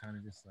ring, it kind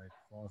of just like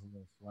falls a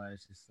little flat.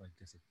 It's just like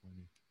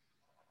disappointing.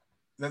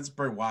 That's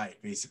Bray Wyatt,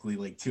 basically,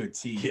 like to a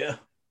T. Yeah.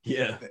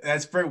 Yeah.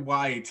 That's Bray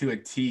Wyatt to a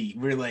T.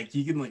 Where like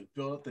you can like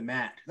build up the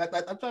match. That's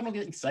why I don't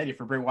get excited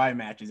for Bray Wyatt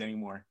matches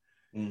anymore.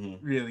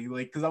 Mm-hmm. Really,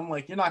 like because I'm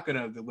like, you're not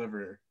gonna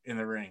deliver in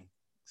the ring.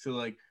 So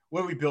like,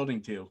 what are we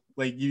building to?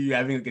 Like you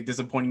having like a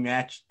disappointing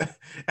match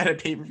at a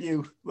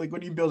pay-per-view? Like,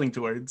 what are you building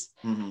towards?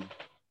 Mm-hmm.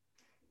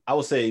 I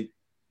would say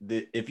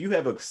that if you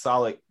have a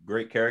solid,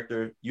 great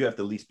character, you have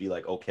to at least be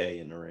like okay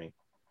in the ring,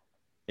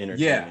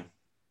 entertaining. Yeah.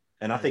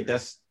 And I think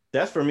that's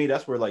for me.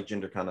 That's where like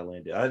Jinder kind of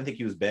landed. I didn't think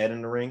he was bad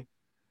in the ring.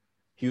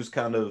 He was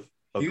kind of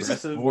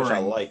aggressive, which I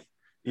like.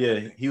 Yeah,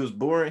 he was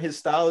boring. His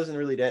style isn't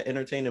really that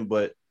entertaining,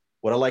 but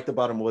what I liked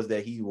about him was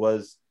that he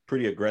was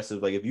pretty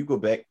aggressive. Like if you go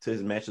back to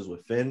his matches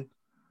with Finn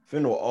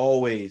will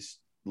always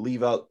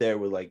leave out there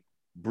with like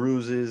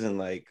bruises and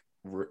like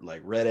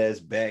red ass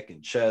back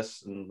and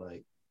chest and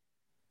like,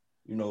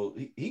 you know,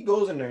 he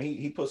goes in there,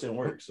 he puts in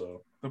work.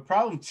 So the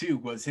problem too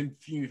was him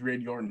feuding with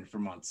Randy Orton for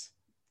months.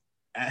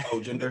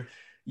 Oh, Jinder?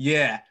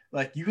 Yeah,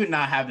 like you could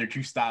not have their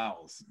two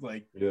styles.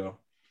 Like, yeah,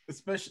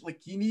 especially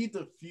like you need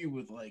the feud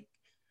with like,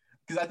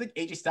 because I think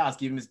AJ Styles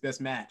gave him his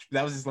best match.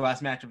 That was his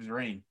last match of his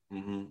reign.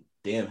 Mm-hmm.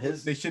 Damn,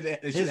 his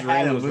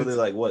reign was really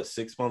like what,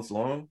 6 months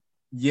long?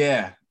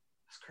 Yeah,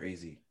 that's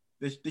crazy.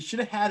 They should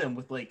have had him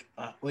with like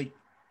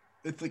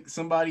it's like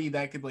somebody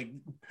that could like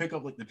pick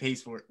up like the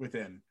pace for it with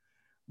him,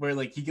 where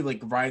like he could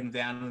like ride him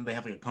down and they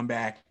have like a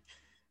comeback.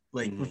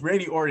 Like with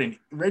Randy Orton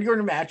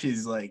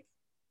matches, like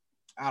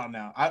I don't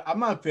know. I'm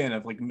not a fan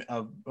of like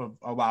of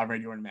a lot of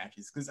Randy Orton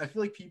matches because I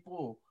feel like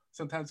people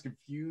sometimes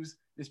confuse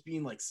just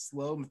being like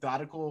slow,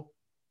 methodical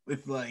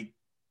with like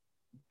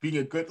being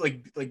a good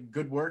like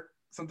good work.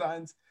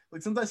 Sometimes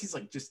he's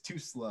like just too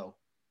slow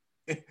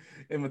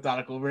and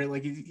methodical. Where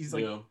like he's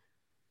like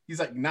he's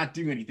like not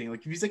doing anything. Like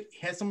if he's like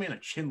he has somebody in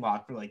a chin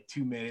lock for like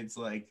 2 minutes,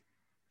 like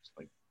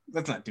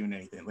that's not doing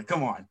anything. Like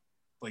come on,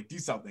 like do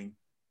something.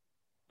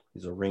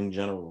 He's a ring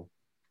general.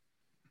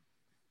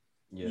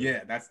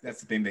 Yeah, that's the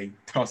thing they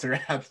toss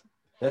around.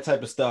 That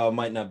type of style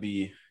might not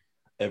be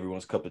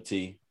everyone's cup of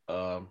tea.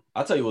 I'll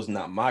tell you what's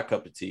not my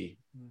cup of tea.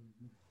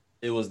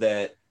 It was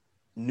that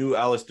new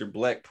Aleister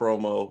Black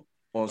promo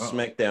on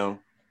SmackDown.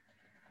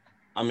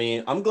 I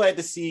mean, I'm glad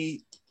to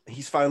see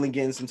he's finally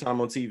getting some time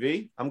on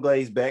TV. I'm glad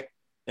he's back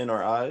in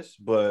our eyes.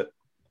 But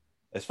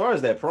as far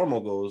as that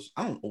promo goes,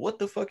 I don't know what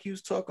the fuck he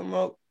was talking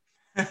about.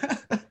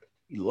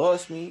 He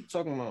lost me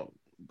talking about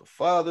the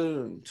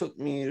Father and took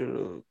me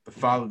to the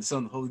Father, the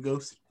Son, the Holy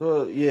Ghost.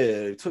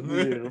 Yeah, took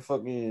me to the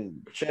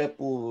fucking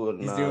chapel.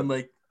 And he's doing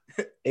like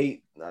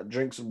I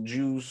drank some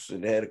juice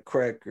and had a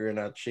cracker and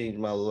I changed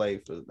my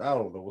life. I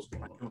don't know what's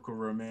going on. Chemical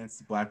Romance,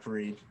 the Black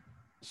Parade.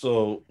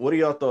 So, what are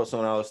y'all thoughts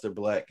on Aleister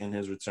Black and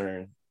his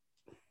return?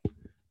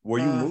 Were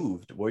you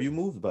moved? Were you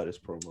moved by this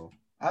promo?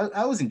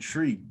 I was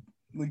intrigued,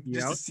 like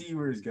just to see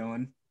where it's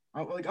going.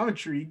 I'm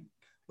intrigued.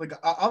 Like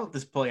I'll let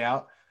this play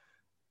out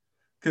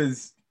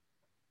because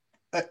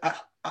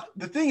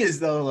the thing is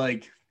though,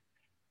 like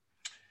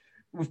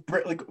with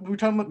like we were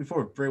talking about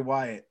before, Bray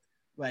Wyatt,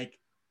 like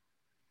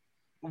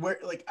where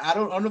like I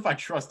don't know if I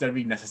trust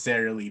WWE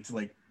necessarily to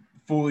like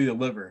fully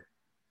deliver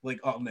like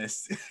on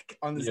this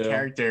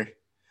character,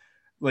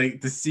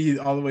 like to see it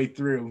all the way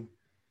through.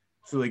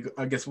 So like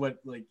I guess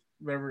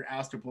whatever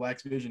Aleister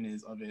Black's vision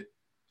is of it.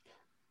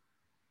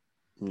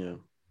 Yeah.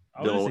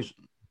 I was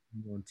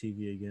on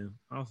TV again.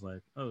 I was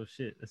like, oh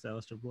shit, it's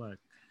Aleister Black.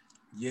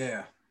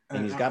 Yeah.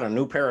 And he's got a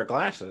new pair of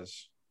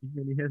glasses.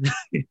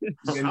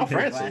 How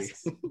fancy.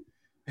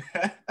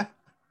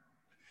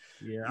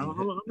 Yeah, I'm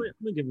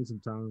gonna give him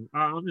some time.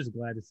 I'm just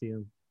glad to see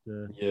him.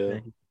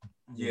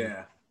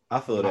 Yeah. I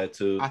feel that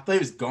too. I thought he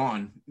was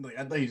gone. Like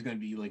I thought he was gonna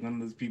be like one of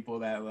those people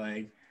that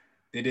like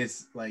they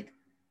just like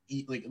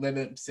eat like let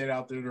them sit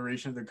out the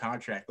duration of their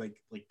contract, like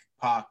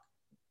Pac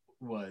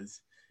was.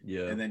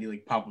 Yeah. And then he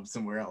like pop up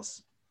somewhere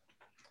else.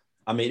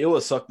 I mean, it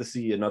would suck to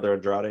see another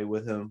Andrade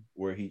with him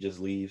where he just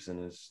leaves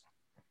and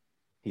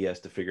he has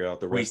to figure out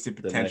the rest, wasted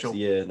potential.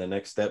 The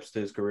next steps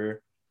to his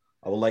career.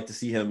 I would like to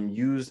see him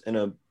used in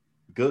a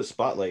good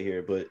spotlight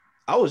here, but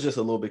I was just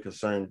a little bit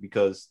concerned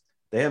because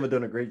they haven't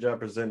done a great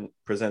job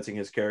presenting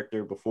his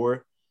character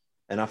before.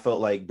 And I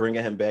felt like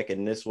bringing him back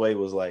in this way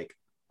was like,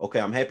 okay,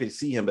 I'm happy to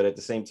see him, but at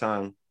the same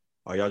time,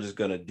 are y'all just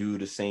going to do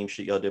the same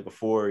shit y'all did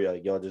before?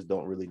 Y'all just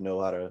don't really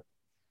know how to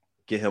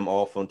get him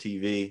off on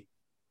TV.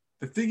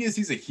 The thing is,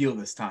 he's a heel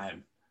this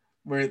time,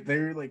 where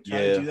they're like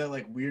trying to do that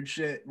like weird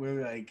shit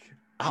where like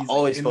I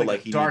always felt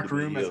like he dark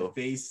room as a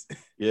face.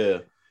 Yeah,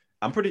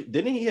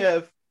 didn't he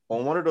have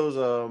on one of those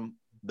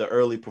the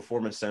early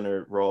Performance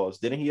Center Raws?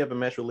 Didn't he have a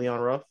match with Leon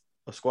Ruff,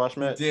 a squash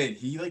match? He did.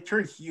 He like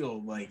turned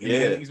heel like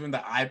and he's wearing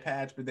the eye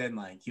patch, but then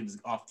like he was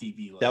off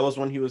TV. Like, that was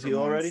when he was heel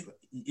already.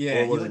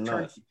 Yeah, he like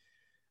turned.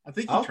 I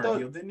think he turned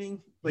heel, didn't he?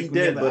 Like he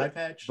did, eye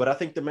patch. But I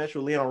think the match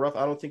with Leon Ruff,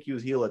 I don't think he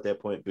was heel at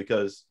that point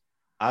because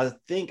I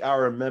think I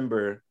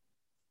remember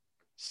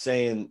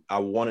saying I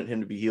wanted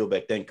him to be heel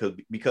back then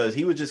because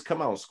he would just come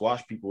out and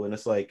squash people, and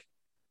it's like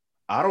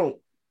I don't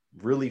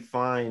really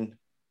find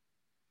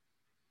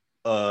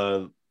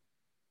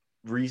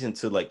reason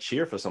to like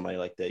cheer for somebody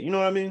like that. You know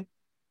what I mean?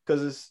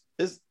 Because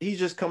it's he's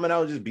just coming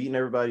out and just beating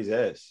everybody's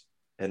ass,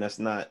 and that's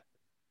not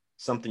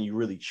something you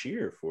really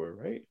cheer for,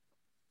 right?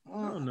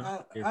 Well, I don't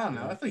know. I don't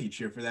know. I thought you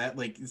cheer for that,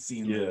 like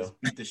seeing Lewis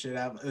beat the shit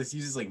out. Let's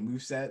use his like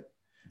moveset.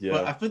 Yeah,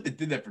 But I feel they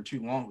did that for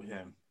too long with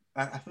him.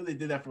 I feel they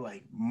did that for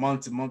like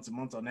months and months and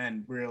months on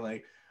end. We're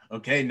like,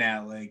 okay,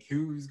 now like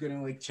who's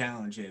gonna like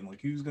challenge him? Like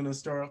who's gonna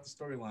start off the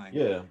storyline?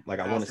 yeah. Like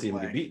I want to Aleister see him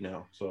get Black. beat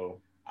now.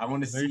 So I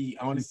want to see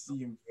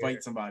him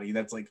fight somebody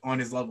that's like on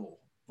his level.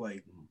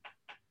 Like,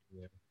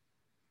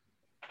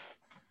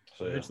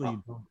 so yeah. Eventually,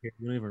 you don't care.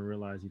 You don't even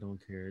realize you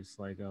don't care. It's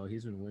like, oh,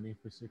 he's been winning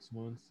for 6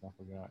 months. I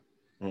forgot.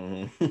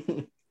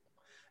 Mhm.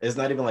 It's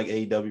not even like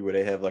AEW where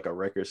they have like a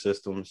record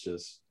system. It's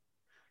just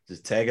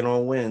tagging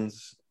on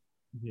wins.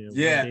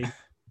 yeah. one day,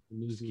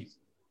 loses.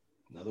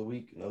 Another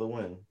week, another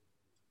win.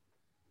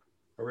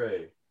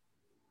 Hooray.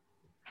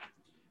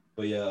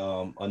 But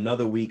yeah,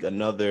 another week,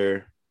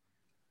 another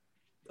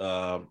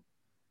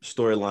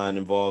storyline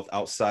involved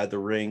outside the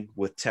ring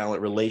with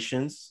talent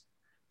relations.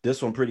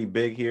 This one pretty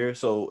big here.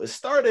 So it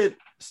started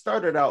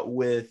out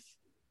with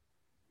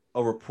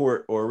a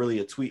report, or really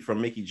a tweet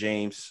from Mickie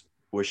James,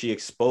 where she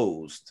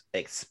exposed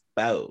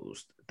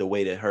the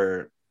way that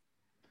her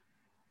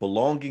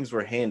belongings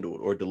were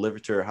handled or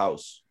delivered to her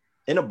house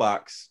in a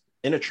box,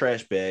 in a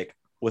trash bag,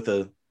 with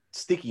a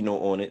sticky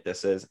note on it that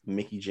says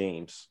Mickie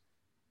James.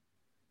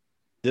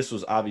 This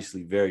was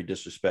obviously very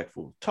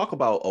disrespectful. Talk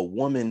about a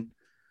woman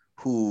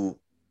who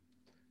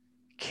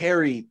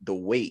carried the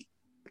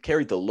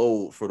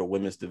load for the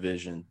women's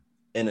division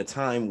in a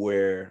time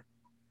where,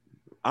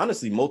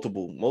 honestly,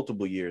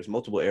 multiple years,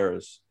 multiple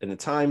eras, in the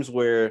times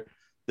where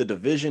the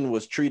division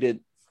was treated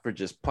for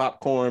just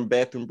popcorn,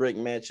 bathroom break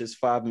matches,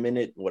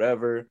 5-minute,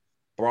 whatever,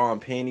 bra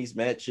and panties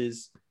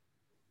matches,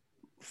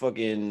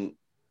 fucking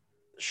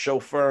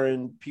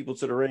chauffeuring people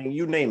to the ring,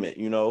 you name it,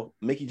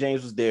 Mickie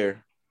James was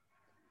there,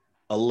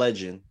 a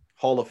legend,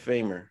 Hall of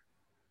Famer.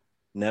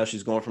 Now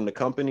she's going from the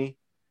company.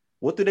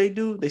 What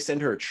do? They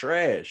send her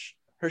trash,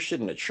 her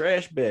shit in a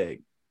trash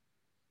bag.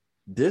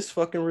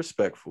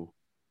 Disrespectful.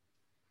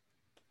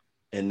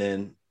 And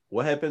then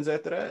what happens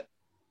after that?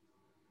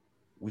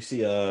 We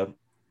see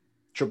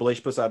Triple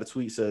H puts out a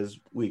tweet, says,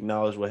 we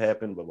acknowledge what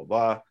happened, blah, blah,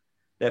 blah.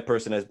 That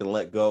person has been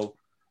let go.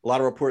 A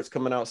lot of reports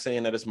coming out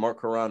saying that it's Mark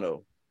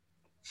Carrano.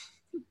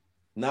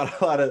 Not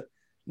a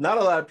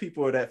lot of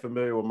people are that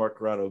familiar with Mark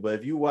Carrano,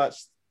 but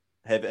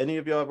have any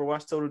of y'all ever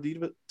watched Total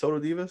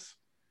Divas?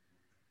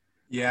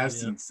 Yeah, I've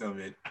seen some of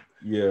it.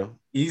 Yeah.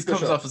 He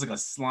comes off as like a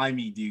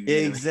slimy dude.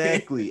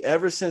 Exactly.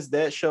 Ever since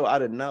that show, I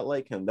did not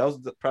like him. That was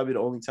probably the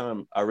only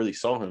time I really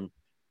saw him.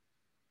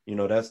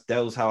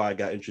 That was how I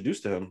got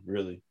introduced to him,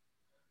 really.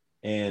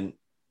 And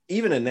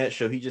even in that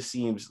show, he just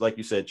seems, like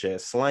you said,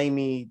 Chad,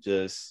 slimy,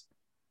 just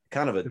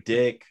kind of a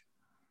dick.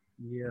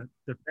 Yeah,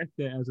 the fact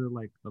that as a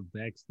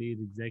backstage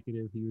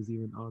executive, he was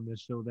even on the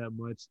show that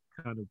much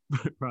kind of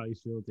probably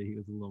shows that he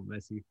was a little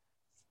messy.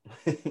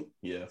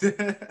 Yeah.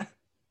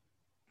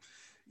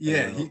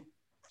 Yeah.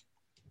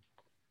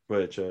 Go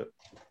ahead, Chad.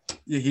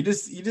 Yeah, he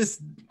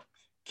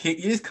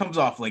just comes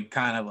off like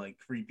kind of like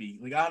creepy.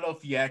 Like I don't know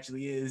if he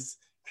actually is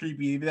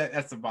creepy, but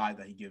that's the vibe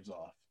that he gives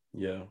off.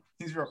 Yeah.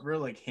 He's real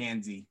like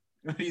handsy.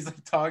 He's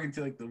like talking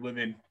to like the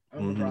women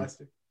on the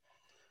roster.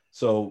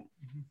 So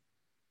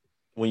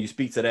when you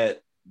speak to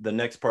that, the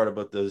next part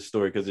about the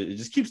story, because it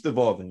just keeps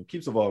evolving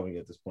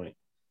at this point.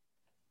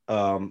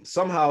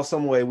 Somehow,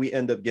 some way, we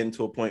end up getting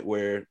to a point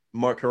where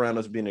Mark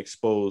Carrano's being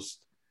exposed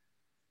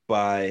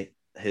by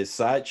his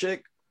side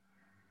chick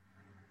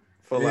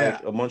for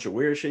like a bunch of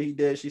weird shit he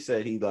did. She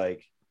said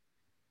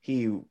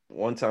he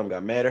one time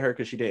got mad at her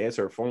because she didn't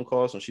answer her phone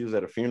calls when she was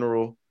at a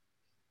funeral.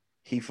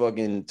 He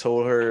fucking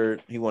told her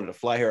he wanted to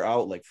fly her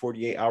out like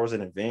 48 hours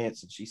in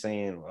advance, and she's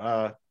saying,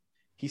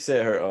 he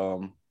said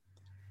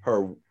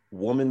her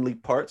womanly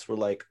parts were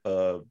like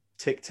a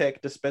Tic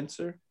Tac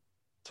dispenser,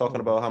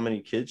 talking about how many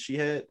kids she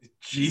had.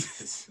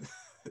 Jesus.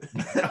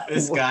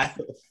 This guy.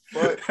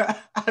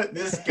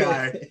 This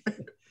guy.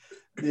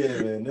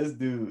 Yeah, man, this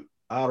dude,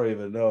 I don't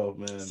even know,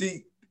 man.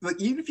 See, like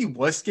even if he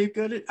was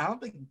scapegoated, I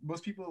don't think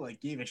most people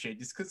like gave a shit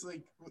just because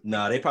like.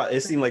 Nah,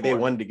 it seemed like they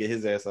wanted to get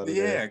his ass out of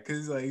there. Yeah,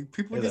 because like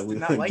people just did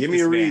not like. Give me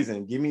a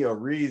reason. Give me a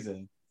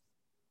reason.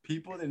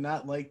 People did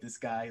not like this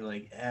guy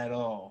like at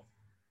all.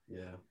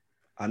 Yeah,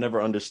 I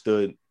never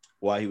understood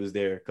why he was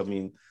there. I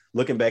mean,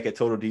 looking back at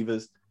Total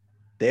Divas,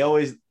 they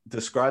always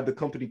describe the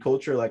company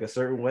culture like a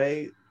certain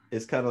way.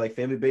 It's kind of like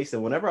family based,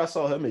 and whenever I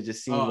saw him, it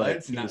just seemed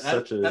like he was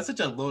that's such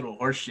a load of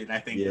horseshit. I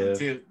think Yeah.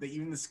 too. They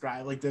even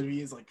describe like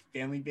WWE as like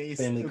family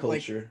based, family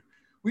culture.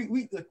 Like,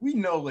 we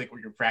know like what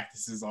your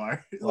practices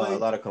are. A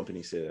lot of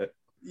companies say that.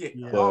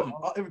 Yeah.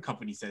 Every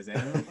company says that.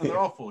 And they're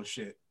all full of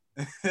shit.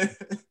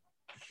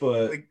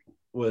 But like,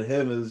 with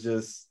him, it was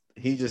just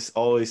he just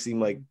always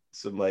seemed like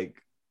some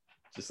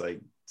just like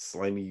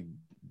slimy,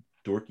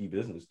 dorky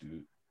business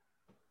dude.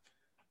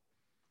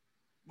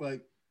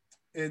 Like.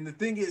 And the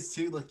thing is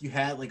too, like you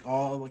had like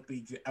all like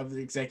the other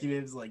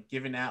executives like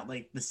giving out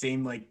like the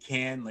same like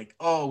can like,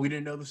 oh, we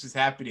didn't know this was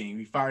happening,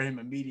 we fired him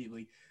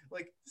immediately.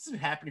 Like this has been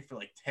happening for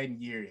like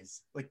 10 years.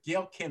 Like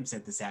Gail Kim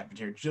said this happened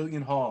to her.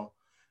 Jillian Hall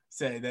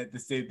said that the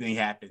same thing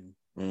happened.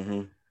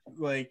 Mm-hmm.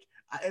 Like,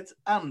 I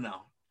don't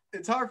know.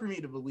 It's hard for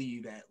me to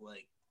believe that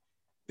like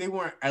they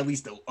weren't at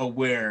least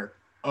aware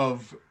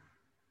of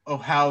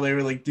how they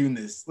were like doing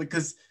this, like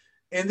because.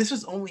 And this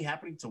was only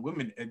happening to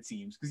women, it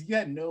seems, because you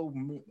had no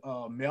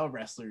male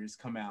wrestlers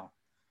come out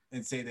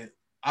and say that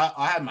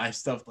I had my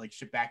stuff like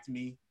shipped back to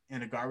me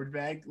in a garbage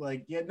bag.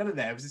 Like, yeah, none of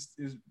that. It was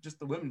just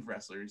the women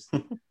wrestlers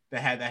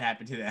that had that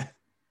happen to them.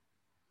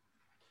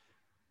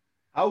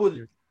 I would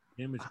Your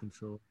damage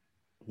control.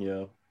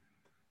 Yeah.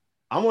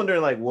 I'm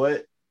wondering like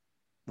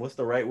what's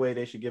the right way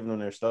they should give them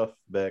their stuff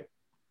back?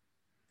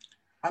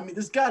 I mean,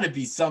 there's got to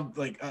be some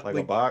like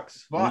a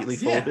box neatly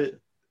folded.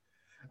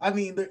 I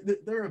mean,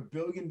 they're $1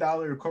 billion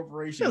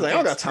corporation. Like, I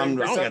don't got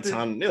time. I don't got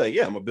time. They're like,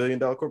 yeah, I'm $1 billion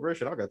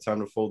corporation. I don't got time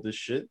to fold this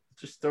shit.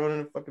 Just throw it in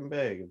a fucking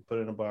bag and put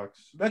it in a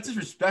box. That's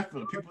disrespectful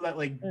to people that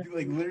like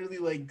literally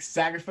like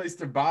sacrifice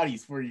their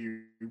bodies for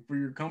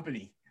your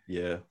company.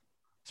 Yeah,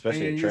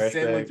 especially and a trash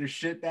send bag. like their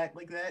shit back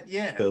like that.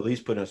 Yeah, could at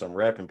least put in some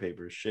wrapping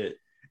paper. Shit.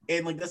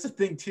 And like that's the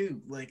thing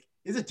too. Like,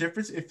 is a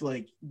difference if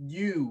like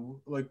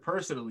you like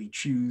personally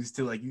choose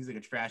to like use like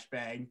a trash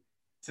bag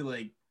to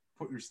like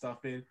put your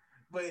stuff in.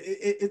 But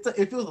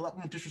it feels a lot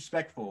more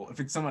disrespectful if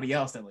it's somebody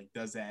else that like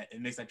does that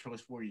and makes that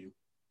choice for you.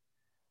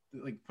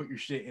 Like put your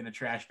shit in a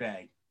trash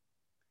bag,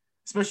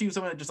 especially with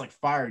someone that just like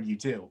fired you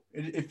too.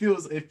 It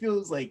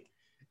feels like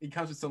it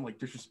comes with some like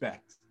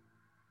disrespect.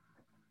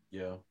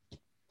 Yeah,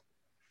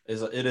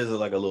 it is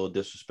like a little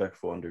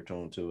disrespectful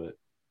undertone to it,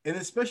 and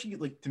especially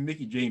like to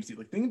Mickie James.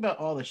 Like think about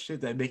all the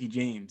shit that Mickie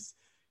James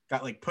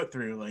got like put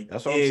through. Like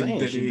that's what I'm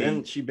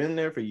saying. She been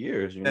there for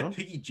years. You know that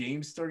Mickie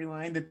James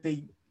storyline that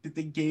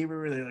they gave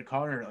her, they like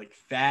called her like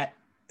fat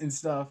and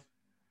stuff.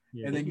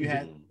 Yeah, and then you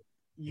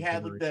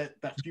had like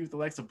that feud with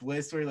Alexa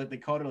Bliss where like they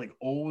called her like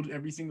old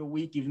every single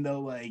week, even though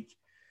like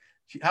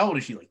how old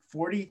is she? Like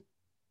 40?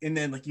 And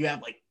then like you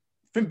have like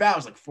Finn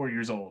Balor's like 4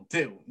 years old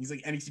too. He's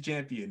like NXT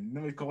champion.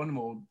 Nobody calling him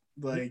old.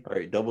 Like, all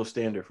right, double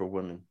standard for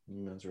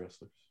men's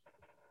wrestlers.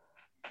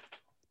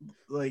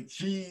 I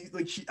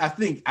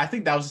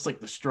think that was just like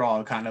the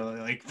straw kind of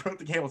like broke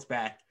the camel's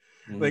back.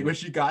 Like when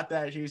she got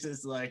that, she was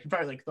just like, she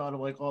probably like thought of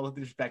like all the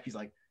disrespect. She's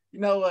like, you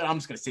know what? I'm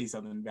just gonna say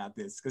something about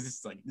this because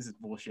this is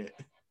bullshit.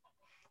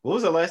 What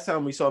was the last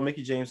time we saw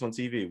Mickie James on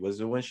TV?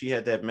 Was it when she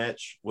had that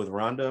match with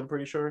Ronda? I'm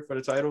pretty sure for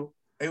the title.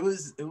 It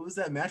was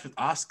that match with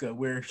Asuka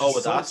where she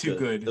sold too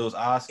good. It was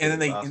Asuka.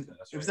 And then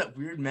it was that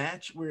weird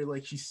match where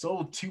like she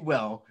sold too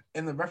well,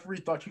 and the referee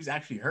thought she was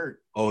actually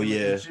hurt. Oh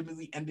yeah,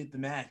 legitimately ended the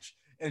match,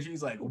 and she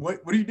was like, "What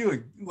are you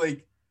doing?"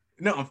 Like,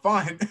 no, I'm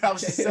fine. I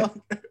was just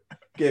selling.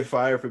 Get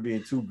fired for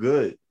being too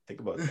good.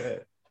 Think about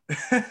that.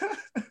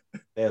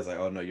 Dad's like,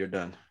 oh no, you're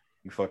done.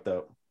 You fucked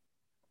up.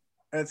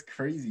 That's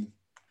crazy.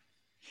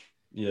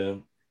 Yeah,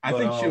 I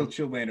think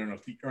she'll land on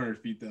her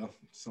feet though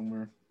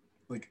somewhere,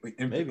 like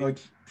maybe like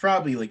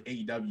probably like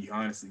AEW.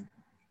 Honestly,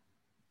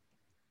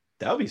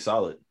 that would be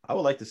solid. I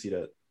would like to see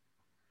that.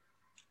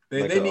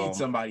 They need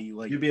somebody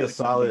like you'd be a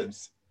solid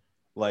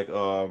like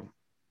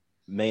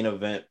main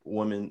event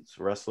women's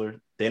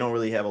wrestler. They don't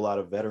really have a lot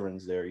of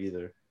veterans there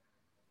either.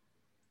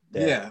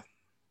 Yeah.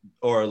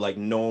 Or like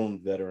known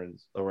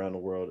veterans around the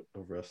world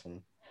of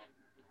wrestling.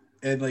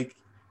 And like,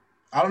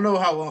 I don't know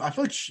how long. I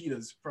feel like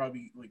Sheeta's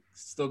probably like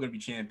still gonna be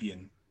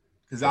champion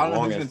because I don't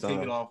know who's gonna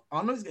take it off. I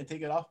don't know who's gonna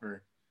take it off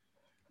her.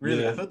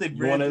 Really, I thought they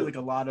ran through like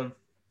a lot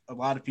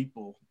of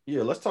people.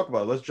 Yeah, let's talk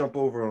about it. Let's jump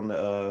over on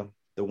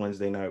the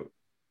Wednesday night,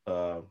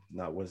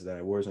 not Wednesday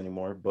Night Wars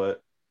anymore,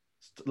 but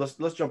let's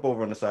jump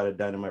over on the side of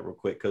Dynamite real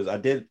quick because I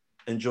did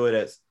enjoy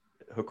that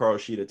Hikaru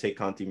Shida take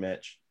Conti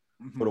match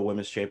for the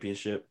women's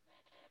championship.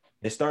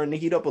 They're starting to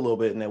heat up a little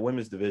bit in that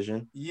women's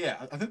division. Yeah,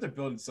 I think they're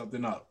building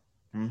something up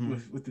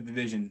with the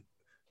division.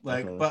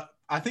 Like, definitely. But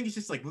I think it's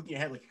just like looking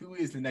ahead, like who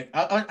is the next?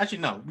 Actually,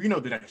 no, we know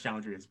who the next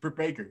challenger is. Britt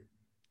Baker.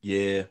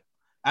 Yeah.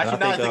 Actually,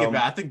 now I think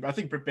about it, I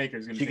think Britt Baker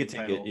is going to take the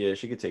title. It. Yeah,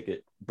 she could take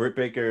it. Britt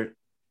Baker,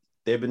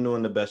 they've been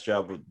doing the best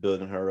job of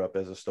building her up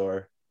as a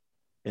star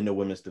in the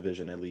women's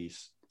division, at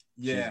least.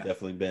 Yeah, she's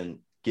definitely been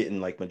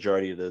getting like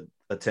majority of the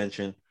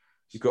attention.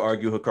 You could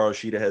argue Hikaru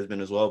Shida has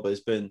been as well, but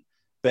it's been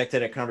back to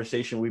that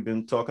conversation we've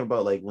been talking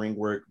about, like ring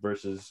work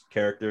versus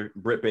character.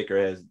 Britt Baker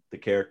has the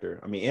character.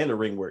 I mean, and the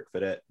ring work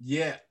for that.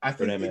 Yeah, I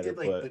think they did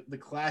like the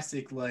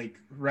classic like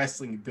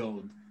wrestling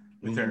build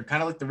with her,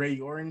 kind of like the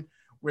Randy Orton,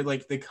 where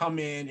like they come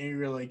in and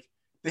you're like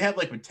they have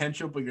like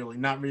potential, but you're like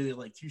not really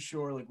like too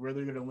sure like where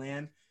they're gonna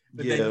land.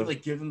 But then you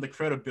like give them the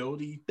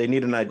credibility. They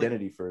need an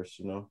identity first,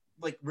 you know.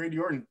 Like Randy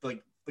Orton,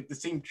 like the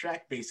same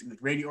track basically. Like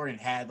Randy Orton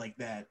had like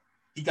that.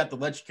 He got the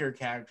legendary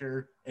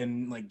character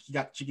and like he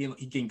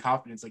gained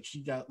confidence. Like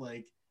she got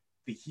like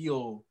the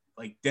heel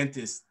like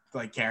dentist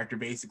like character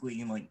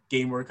basically and like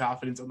gained more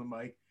confidence on the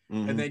mic.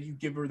 And then you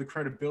give her the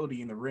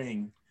credibility in the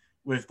ring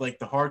with like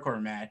the hardcore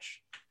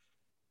match.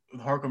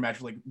 The hardcore match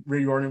with like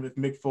Randy Orton with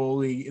Mick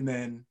Foley and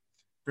then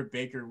Britt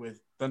Baker with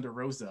Thunder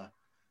Rosa.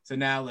 So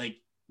now like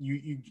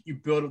you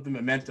build up the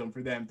momentum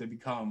for them to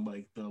become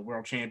like the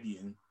world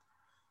champion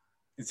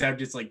instead of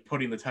just like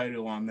putting the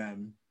title on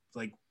them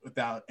like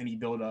without any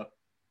build up.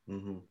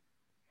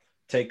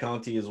 Tay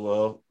Conti as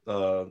well.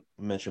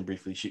 Mentioned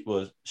briefly,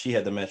 she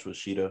had the match with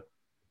Sheeta.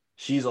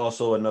 She's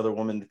also another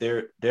woman.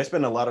 They're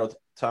spending a lot of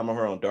time on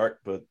her on Dark,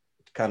 but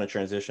kind of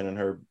transitioning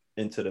her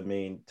into the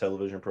main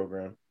television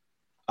program.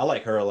 I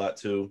like her a lot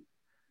too.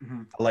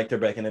 Mm-hmm. I liked her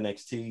back in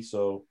NXT.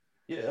 So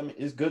yeah, I mean,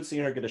 it's good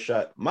seeing her get a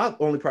shot. My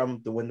only problem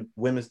with the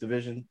women's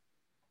division,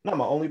 not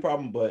my only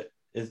problem, but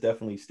it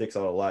definitely sticks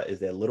out a lot, is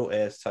that little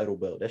ass title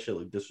belt. That shit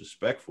look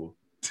disrespectful.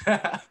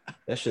 That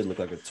shit look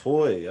like a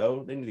toy,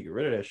 yo. They need to get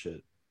rid of that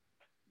shit.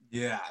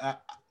 Yeah,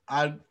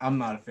 I'm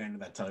not a fan of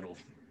that title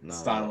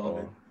style of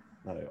it.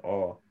 Not at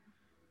all.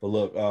 But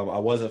look, I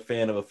was a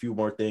fan of a few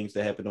more things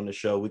that happened on the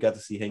show. We got to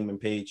see Hangman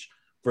Page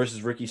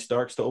versus Ricky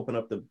Starks to open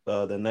up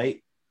the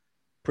night.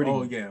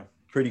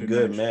 Pretty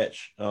good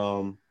match.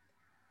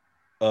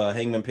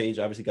 Hangman Page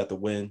obviously got the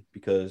win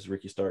because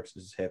Ricky Starks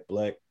is half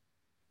black.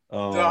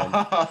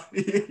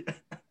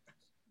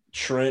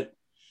 Trent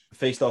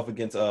faced off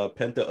against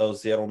Penta El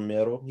Zero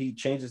Mero. He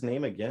changed his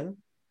name again.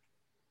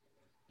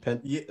 Has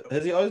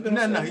he always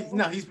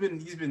been?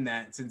 He's been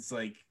that since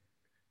like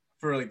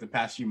for like the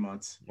past few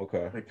months.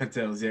 Okay. Like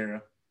Penta El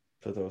Zero.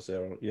 Penta El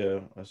Zero,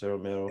 yeah, El Zero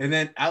Mero. And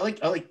then I like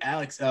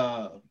Alex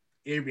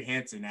Avery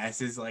Hansen as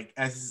his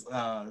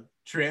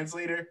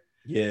translator.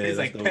 Yeah, it's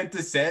like dope.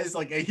 Penta says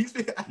like he's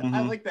been,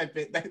 I like that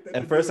bit.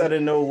 At first, I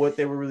didn't know what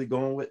they were really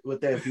going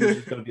with that. If he was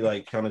just gonna be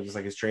like kind of just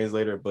like his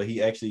translator, but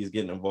he actually is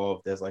getting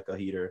involved as like a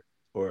heater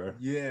or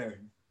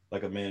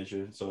like a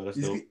manager. So that's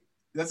dope.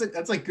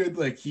 That's like good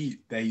like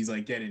heat that he's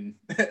like getting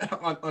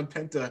on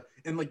Penta,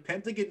 and like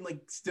Penta can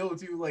like still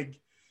do like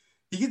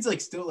he gets like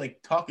still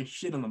like talking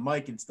shit on the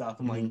mic and stuff,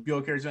 and like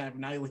Bill charismatic. But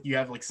now like you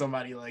have like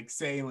somebody like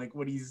saying like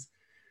what he's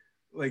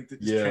like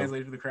just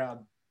translated for the crowd.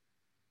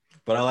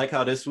 But I like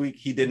how this week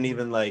he didn't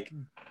even like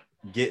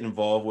get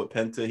involved with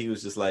Penta. He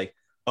was just like,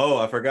 "Oh,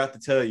 I forgot to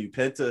tell you,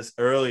 Penta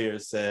earlier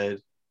said."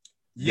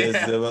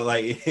 Yeah,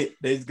 like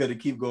they're just gonna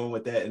keep going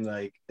with that, and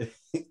like, and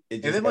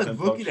then like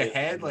looking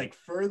ahead, like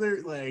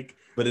further, like.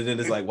 But then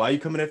it's like, why are you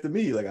coming after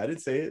me? Like I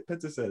didn't say it.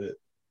 Penta said it.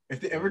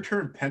 If they ever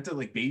turn Penta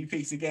like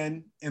babyface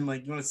again, and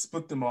like you want to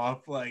split them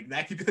off, like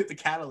that could be like the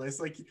catalyst.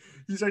 Like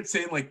he starts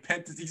saying like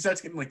Penta, he starts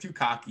getting like too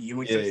cocky, and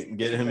like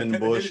get him in the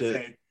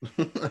bullshit.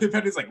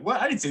 Penta's like, what?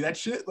 I didn't say that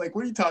shit. Like,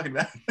 what are you talking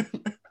about?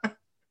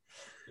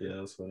 Yeah,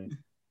 that's funny.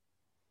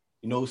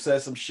 You know who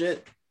said some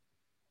shit?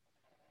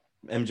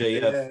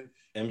 MJF. Yeah.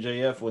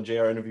 MJF, when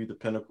JR interviewed the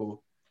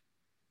Pinnacle,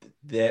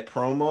 that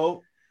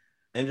promo,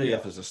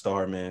 MJF is a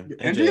star, man.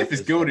 MJF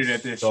is goated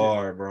at this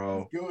star, shit.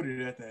 Bro. He's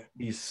goated at that.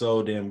 He's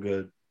so damn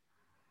good.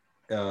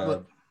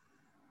 Look,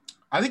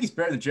 I think he's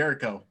better than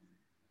Jericho.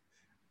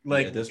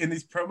 Like in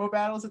these promo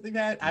battles that they've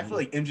had, I feel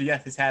like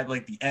MJF has had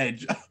like the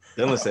edge.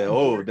 Dylan said,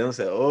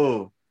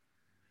 "Oh,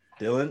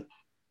 Dylan,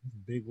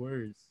 big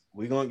words."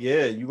 You're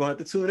gonna have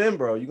to tune in,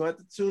 bro. You're gonna have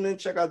to tune in,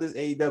 check out this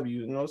AEW.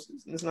 You know,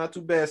 it's not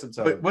too bad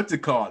sometimes. But what's it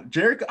called?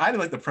 Jericho. I didn't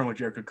like the promo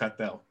Jericho cut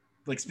though.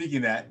 Like speaking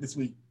of that this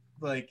week,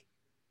 like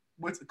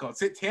what's it called?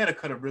 Santana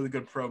cut a really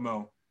good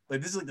promo.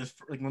 Like this is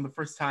like one of the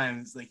first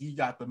times like he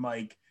got the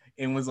mic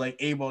and was like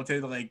able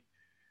to like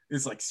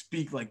just like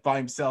speak like by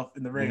himself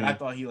in the ring. I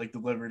thought he like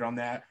delivered on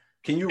that.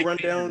 Can you run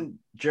down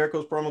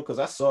Jericho's promo? Because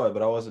I saw it,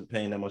 but I wasn't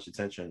paying that much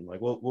attention.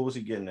 Like what was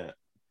he getting at?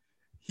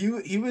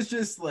 He was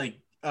just like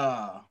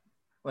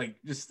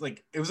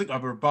it was like a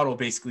rebuttal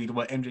basically to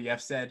what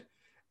MJF said,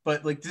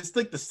 but like just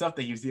like the stuff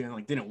that he was doing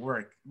like didn't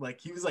work.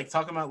 Like he was like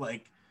talking about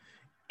like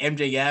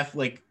MJF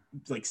like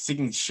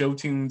singing show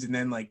tunes, and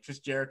then like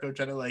just Jericho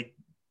trying to like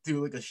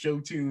do like a show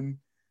tune,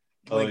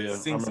 like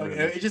sing song.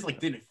 It just like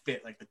didn't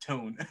fit like the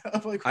tone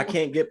of like. I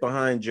can't get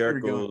behind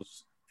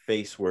Jericho's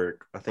face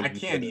work. I think I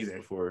can't either.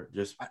 Before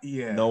just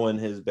knowing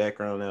his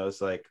background now,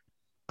 it's like.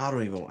 I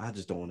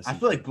just don't want to see. I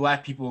feel like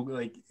black people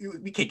like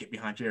we can't get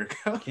behind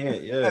Jericho.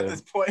 Can't, at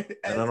this point.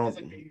 And I don't.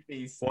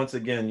 Once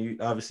again, you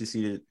obviously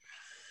see that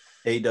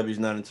AEW is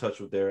not in touch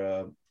with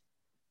their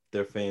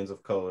fans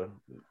of color.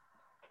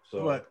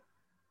 So,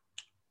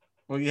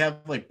 well, you have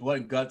like Blood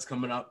and Guts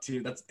coming up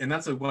too.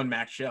 That's a one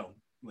match show.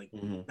 Like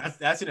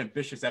that's an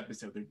ambitious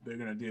episode they're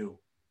gonna do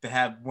to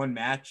have one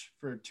match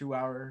for a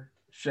 2-hour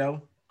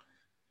show.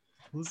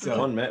 So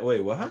one match.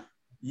 Wait, what?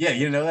 Yeah,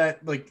 you know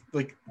that like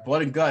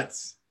Blood and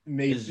Guts.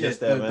 Maybe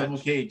just that double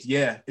cage.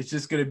 Yeah, it's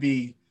just gonna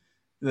be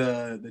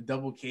the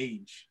double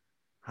cage.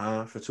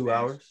 For 2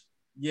 hours?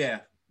 Yeah,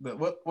 but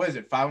what is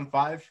it?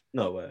 5-on-5?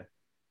 No way.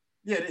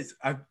 Yeah, it is.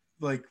 I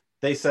like.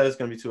 They said it's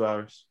gonna be 2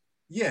 hours.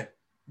 Yeah,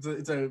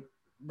 it's a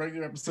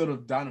regular episode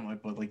of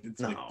Dynamite, but like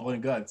it's like Blood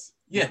and Guts.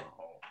 Yeah,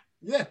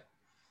 yeah.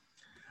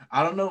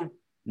 I don't know.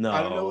 No,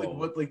 I don't know like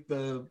what like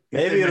the.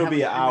 Maybe it'll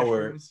be an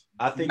hour.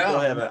 I think they'll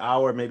have an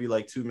hour, maybe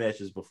like 2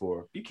 matches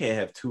before. You can't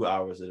have 2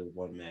 hours in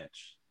one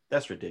match.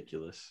 That's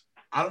ridiculous.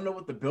 I don't know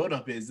what the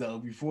buildup is though.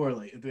 Before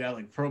like if they have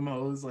like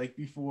promos like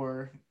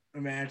before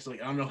a match,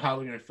 like I don't know how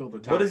they're gonna fill the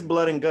time. What is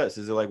Blood and Guts?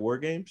 Is it like War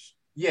Games?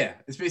 Yeah,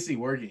 it's basically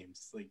War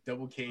Games, like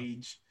double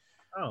cage.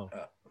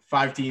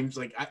 5 teams.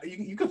 Like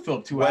you could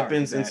fill 2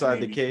 weapons hours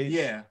inside the cage.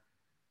 Yeah.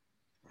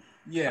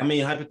 I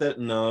mean,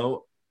 hypothetically,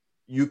 no,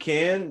 you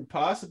can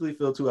possibly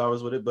fill 2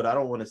 hours with it, but I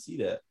don't want to see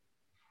that.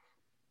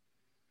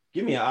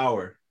 Give me an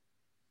hour.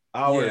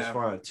 Hour is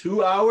fine.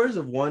 2 hours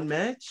of one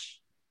match?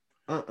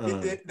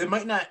 They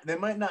might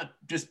not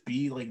just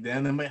be like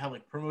them. They might have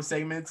like promo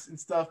segments and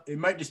stuff. It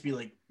might just be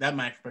like that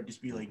match might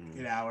just be like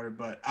an hour,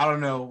 but I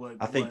don't know. Like,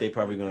 I think they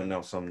probably gonna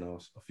announce something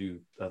else, a few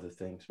other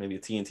things. Maybe a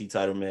TNT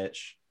title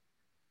match.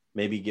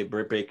 Maybe get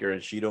Britt Baker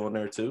and Shido in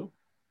there too.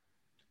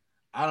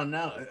 I don't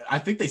know. I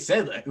think they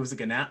said it was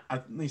like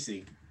let me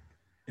see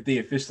if they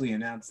officially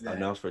announced that.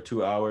 Announced for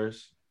 2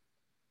 hours.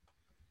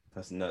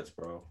 That's nuts,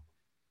 bro.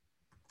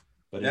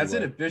 But that's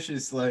anyway, an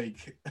ambitious,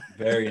 like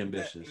very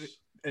ambitious.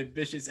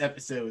 Ambitious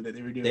episode that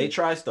they were doing. They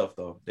try stuff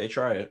though. They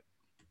try it.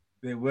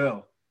 They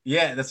will.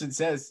 Yeah, that's what it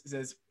says. It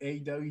says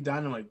AEW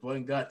Dynamite Blood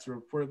and Guts will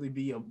reportedly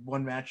be a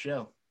one-match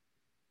show.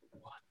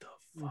 What the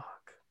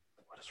fuck?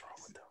 What is wrong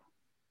with them?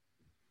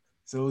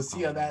 So we'll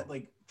see how that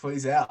like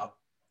plays out.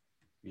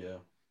 Yeah.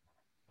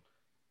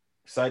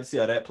 Excited to see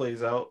how that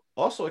plays out.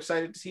 Also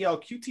excited to see how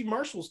QT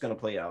Marshall's gonna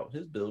play out.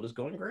 His build is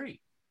going great.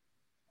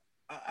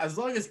 As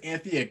long as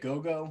Anthony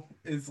Ogogo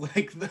is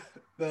like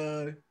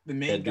the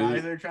main guy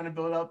they're trying to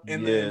build up,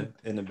 and then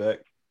in the back,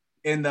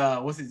 and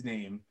what's his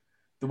name,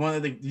 the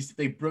one that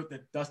they broke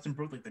that Dustin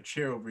broke like the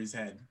chair over his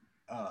head.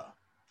 I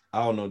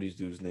don't know these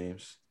dudes'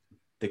 names.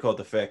 They call it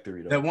the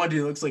Factory though. That one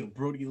dude looks like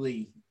Brody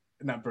Lee,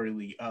 not Brody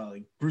Lee,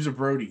 like Bruiser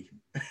Brody.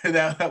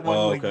 that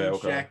one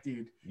Shaq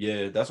dude.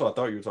 Yeah, that's what I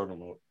thought you were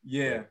talking about.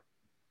 Yeah.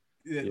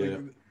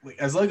 Like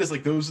as long as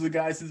like those are the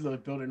guys that are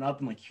building up,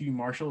 and like QT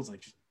Marshall is like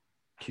just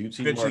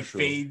QT eventually Marshall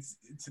fades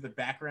into the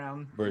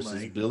background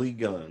versus Billy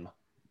Gunn.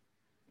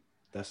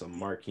 That's a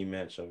marquee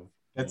match.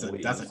 That's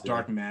a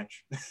dark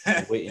match.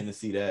 I'm waiting to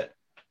see that.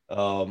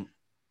 Then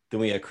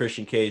we had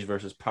Christian Cage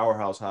versus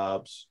Powerhouse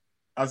Hobbs.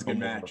 That was a good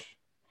match.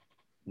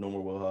 No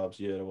more Will Hobbs.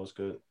 Yeah, that was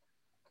good.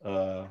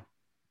 TNT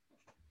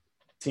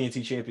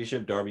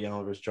Championship, Darby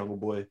Allin versus Jungle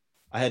Boy.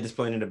 I had this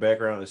playing in the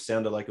background. It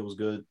sounded like it was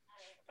good.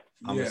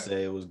 I'm gonna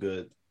say it was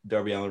good.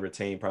 Darby Allin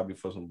retained probably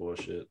for some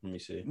bullshit. Let me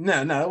see.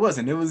 No, it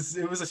wasn't. It was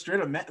a straight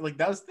up match. Like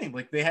that was the thing.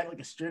 Like they had like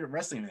a straight up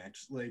wrestling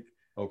match. Like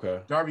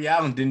Darby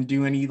Allin didn't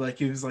do any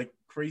like it was like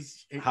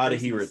crazy. How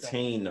did he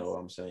retain though?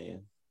 I'm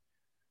saying.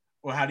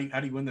 Well, how do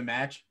you win the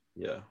match?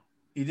 Yeah.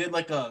 He did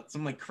like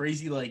some like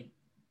crazy like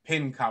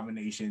pin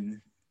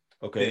combination.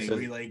 Okay, so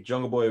like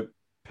Jungle Boy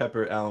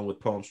pepper Allen with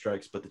palm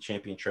strikes, but the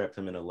champion trapped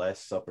him in a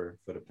Last Supper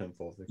for the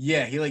pinfall thing.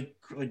 Yeah, he like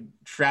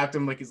trapped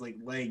him like his like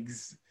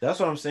legs. That's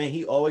what I'm saying.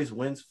 He always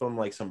wins from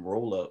like some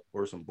roll up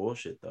or some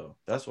bullshit though.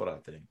 That's what I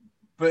think.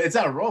 But it's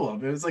not a roll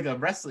up. It was like a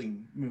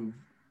wrestling move.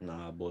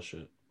 Nah,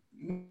 bullshit.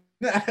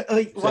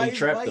 Like why he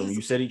trapped him?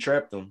 You said he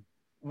trapped him.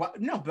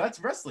 No, that's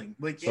wrestling.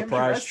 Like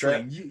surprise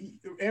trap.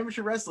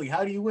 Amateur wrestling.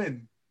 How do you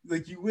win?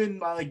 Like you win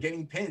by like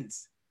getting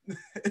pins.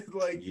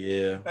 Like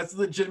yeah, that's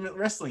legitimate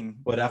wrestling.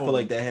 But I feel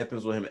like that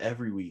happens with him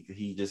every week.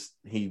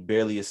 He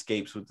barely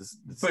escapes with this.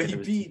 But he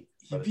beat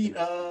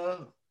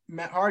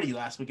Matt Hardy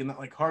last week in that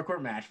like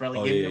hardcore match by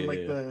like giving him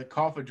like the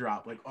coffin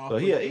drop like off. So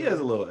he has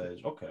a little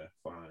edge. Okay,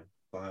 fine,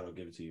 I'll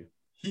give it to you.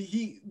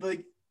 He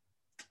like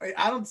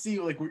I don't see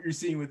like what you're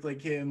seeing with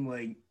like him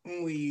like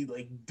only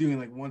like doing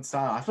like one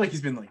style. I feel like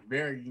he's been like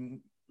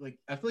varying. Like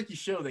I feel like he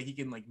showed that he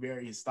can like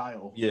vary his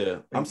style. Yeah,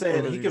 like, I'm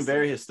saying he can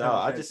vary his style.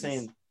 I'm just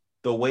saying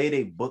the way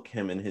they book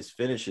him and his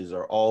finishes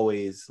are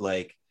always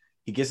like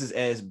he gets his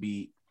ass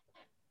beat,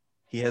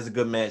 he has a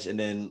good match, and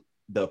then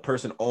the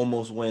person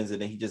almost wins,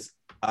 and then he just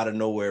out of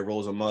nowhere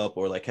rolls him up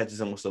or like catches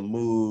him with some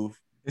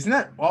move. Isn't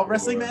that all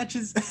wrestling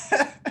matches?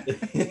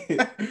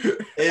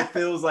 It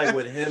feels like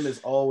with him,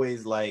 it's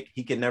always like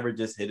he can never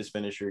just hit his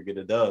finisher, get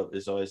a dub.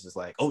 It's always just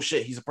like, oh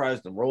shit, he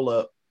surprised him, roll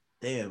up,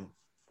 damn,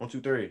 1,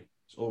 2, 3, it's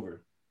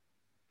over.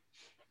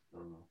 I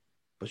don't know.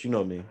 But you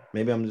know me.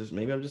 Maybe I'm just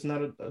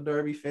not a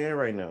Darby fan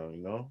right now.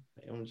 You know,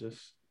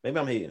 maybe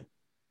I'm hating.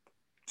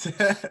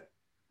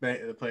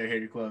 The player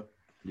hater club.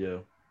 Yeah,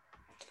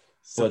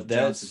 but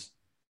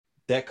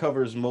that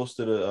covers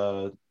most of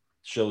the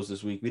shows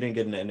this week. We didn't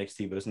get into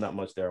NXT, but it's not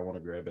much there I want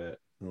to grab at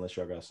unless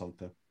y'all got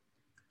something.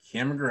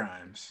 Cameron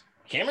Grimes.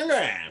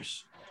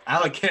 I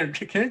like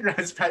Cameron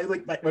Grimes.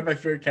 Probably like one of my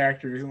favorite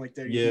characters in like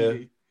WWE. Yeah.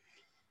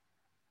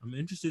 I'm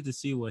interested to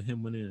see what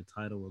him winning a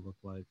title would look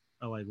like.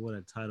 I like what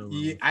a title.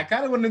 Yeah, I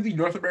kind of want to be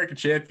North American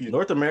champion.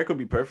 North America would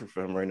be perfect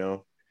for him right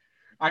now.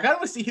 I kind of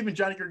want to see him and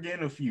Johnny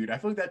Gargano feud. I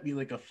feel like that'd be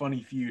like a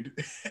funny feud.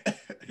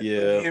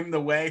 Yeah. Him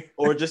the way.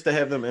 Or just to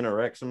have them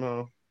interact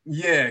somehow.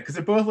 Yeah, because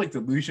they're both like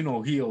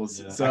delusional heels.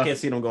 Yeah. So I can't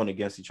see them going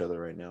against each other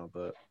right now,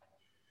 but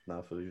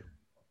not for you.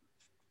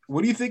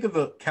 What do you think of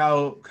the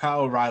Kyle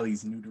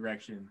O'Reilly's new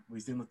direction?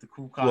 He's doing like the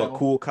cool Kyle. What,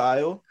 cool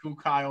Kyle? Cool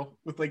Kyle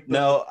with like the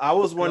no, I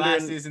was wondering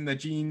glasses and the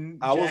jean.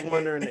 I was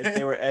wondering if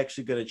they were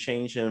actually gonna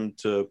change him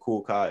to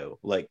Cool Kyle,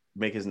 like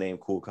make his name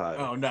Cool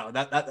Kyle. Oh no,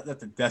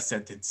 that's a death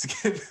sentence.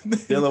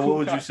 Dylan, what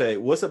would you say?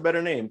 What's a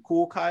better name,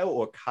 Cool Kyle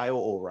or Kyle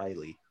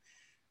O'Reilly?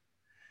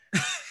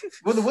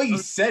 Well, the way you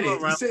said it,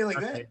 you say it like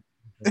that.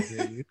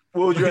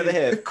 What would you rather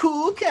have,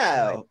 Cool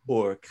Kyle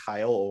or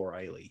Kyle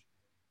O'Reilly?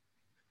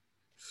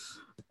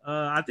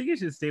 I think it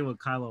should stay with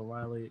Kyle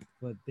O'Reilly,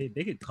 but they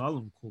could call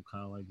him Cool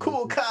Kyle.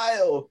 Cool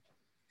Kyle.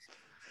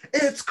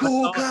 It's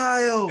Cool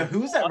Kyle.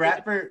 Who's that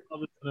rapper? I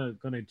was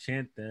gonna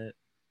chant that,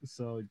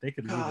 so they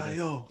could leave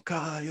it.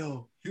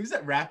 Kyle. Who's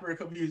that rapper a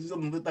couple years ago?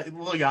 Like the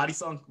Lil Yachty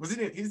song. Was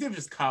it? His name was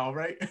just Kyle,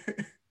 right?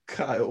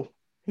 Kyle.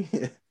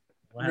 Yeah.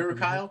 Remember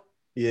Kyle?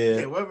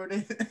 Yeah. Whatever it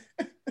is.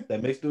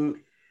 That mixed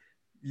dude.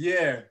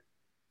 Yeah.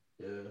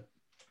 Yeah.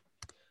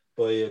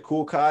 But yeah,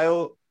 Cool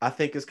Kyle, I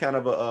think it's kind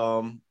of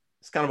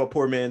a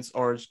poor man's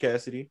Orange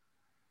Cassidy.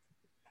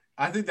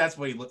 I think that's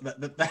what he looked.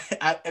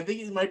 I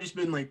think it might have just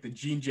been like the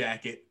jean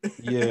jacket.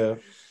 Yeah.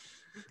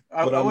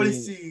 I want to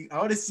see. I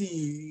want to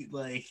see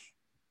like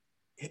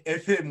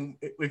if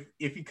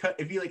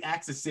he like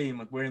acts the same,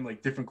 like wearing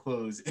like different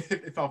clothes.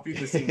 If I'll feel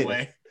the same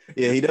way.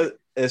 Yeah, he does.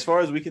 As far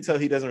as we can tell,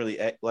 he doesn't really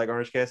act like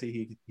Orange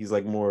Cassidy. He's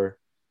like more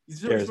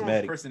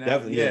charismatic.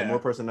 Definitely, yeah, more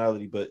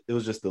personality. But it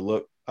was just the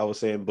look I was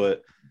saying.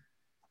 But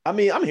I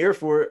mean, I'm here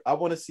for it. I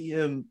want to see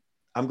him.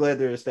 I'm glad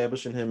they're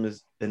establishing him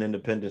as an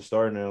independent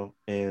star now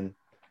and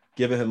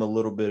giving him a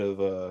little bit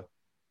of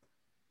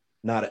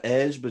not an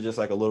edge, but just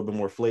like a little bit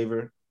more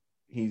flavor.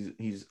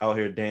 He's out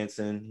here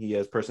dancing. He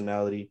has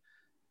personality.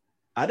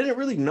 I didn't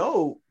really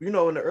know, in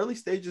the early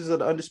stages of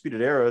the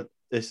Undisputed Era,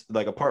 it's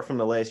like apart from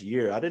the last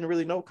year, I didn't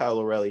really know Kyle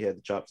O'Reilly had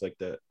the chops like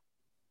that.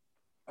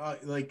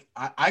 Like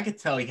I could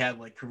tell he had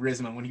like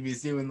charisma when he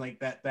was doing like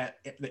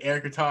the air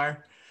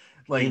guitar,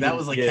 like that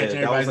was like catching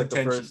everybody's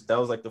attention. That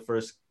was like the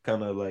first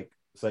kind of like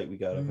sight we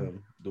got of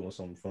him doing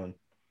something fun.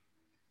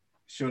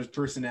 Showed his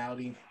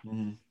personality.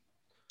 Mm-hmm.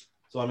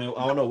 So I mean,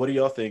 I don't know. What do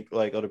y'all think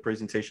like of the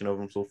presentation of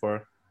him so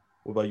far?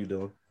 What about you,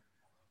 Dylan?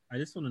 I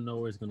just want to know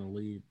where it's gonna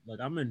lead. Like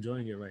I'm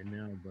enjoying it right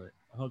now, but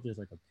I hope there's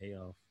like a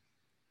payoff,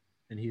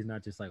 and he's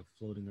not just like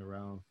floating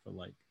around for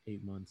like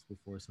 8 months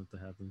before something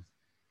happens.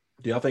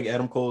 Do y'all think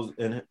Adam Cole's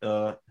and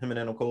him and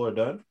Adam Cole are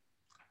done?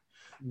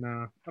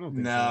 Nah, I don't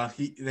think so.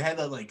 They had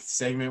that like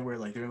segment where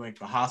like they're in like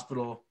the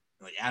hospital.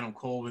 Like Adam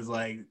Cole was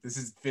like, "This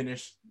is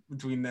finished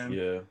between them."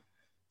 Yeah.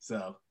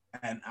 So,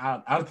 and I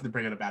don't think they're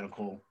bringing up Adam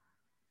Cole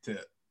to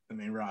the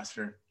main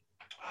roster.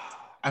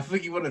 I feel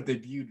like he would have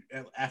debuted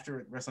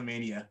after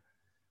WrestleMania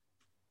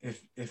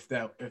if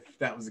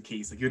that was the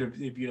case. Like he would have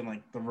debuted on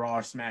like the Raw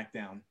or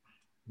SmackDown.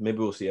 Maybe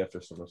we'll see after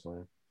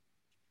SummerSlam.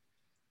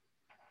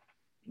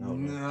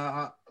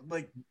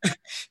 Like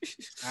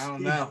I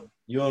don't know.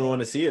 You don't want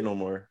to see it no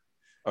more,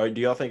 or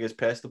do y'all think it's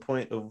past the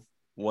point of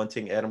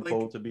wanting Adam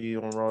Cole to be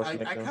on Raw? I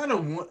kind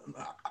of want.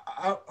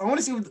 I want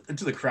to see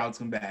until the crowds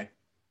come back.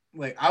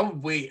 Like I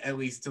would wait at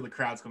least till the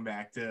crowds come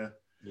back to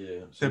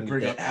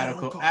bring up Adam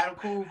Cole. Adam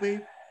Cole,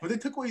 babe. But they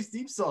took away his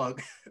theme song.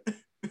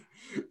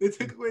 They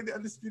took away the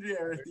Undisputed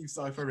Era theme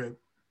song from him.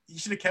 You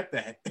should have kept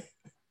that.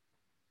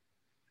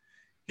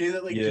 He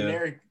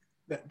had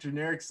that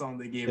generic song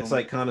they gave him. It's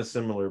like kind of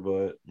similar,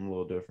 but a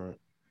little different.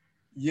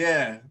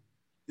 Yeah.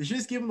 They should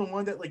just give him the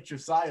one that like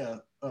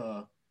Josiah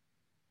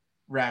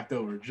rapped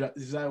over.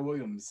 Josiah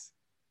Williams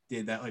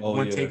did that like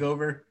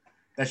takeover.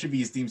 That should be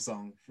his theme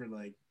song for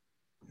like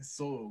his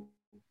solo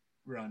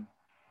run.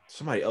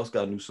 Somebody else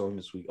got a new song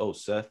this week. Oh,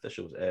 Seth, that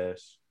shit was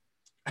ass.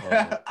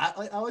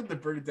 I like the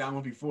Burn It Down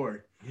one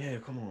before. Yeah,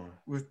 come on.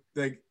 With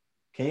like,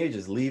 can you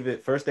just leave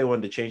it? First, they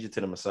wanted to change it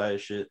to the Messiah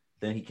shit.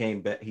 Then he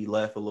came back. He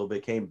left a little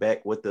bit. Came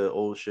back with the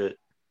old shit.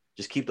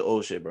 Just keep the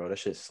old shit, bro. That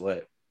shit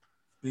slapped.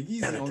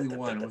 Biggie's the only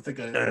one with like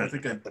a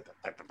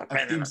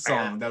theme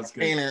song that was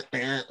good.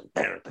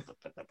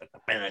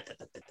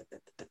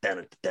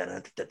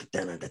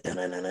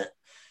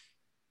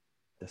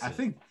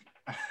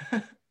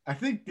 I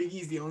think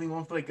Biggie's the only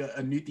one for like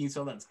a new theme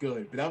song that's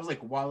good. But that was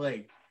like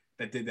Wale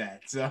that did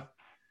that. So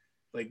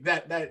like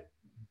that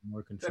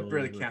more control. That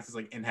really counts as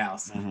like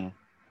in-house. Mm-hmm.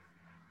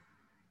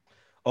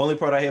 Only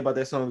part I hate about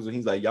that song is when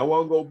he's like, "Y'all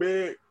want to go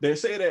big? Then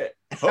say that."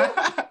 Huh?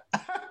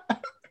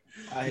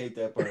 I hate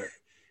that part.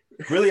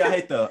 Really, I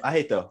hate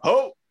the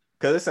ho,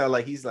 because it sounds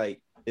like he's saying,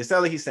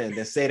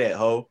 "Then say that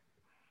ho."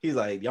 He's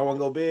like, "Y'all want to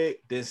go big?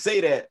 Then say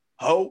that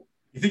ho."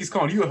 You think he's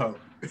calling you a hoe?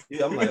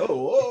 Yeah, I'm like, "Oh,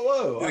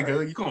 whoa. Like,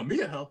 you calling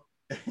me a hoe?"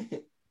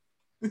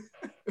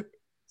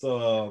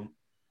 So,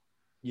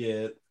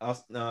 yeah.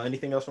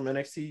 Anything else from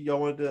NXT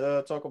y'all wanted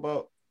to talk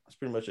about? That's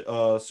pretty much it.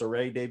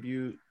 Saray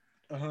debuted.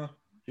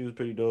 She was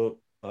pretty dope.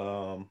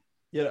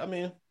 Yeah, I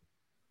mean,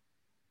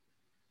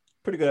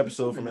 pretty good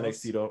episode from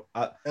NXT though.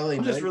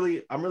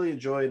 I'm really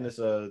enjoying this.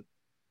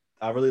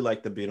 I really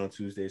like the beat on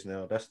Tuesdays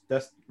now.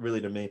 That's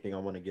really the main thing I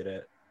want to get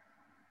at.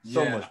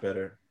 So much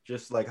better.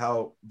 Just like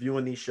how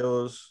viewing these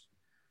shows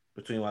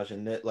between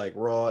watching net like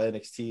Raw,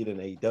 NXT, and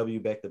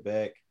AEW back to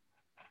back.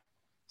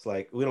 It's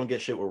like we don't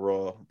get shit with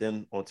Raw.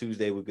 Then on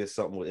Tuesday we get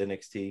something with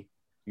NXT.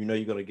 You know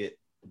you're gonna get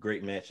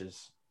great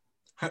matches.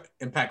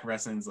 Impact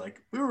Wrestling's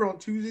like, we were on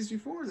Tuesdays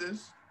before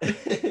this.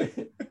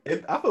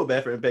 I feel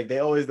bad for Impact. They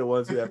always the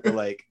ones who have to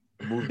like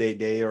move their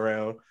day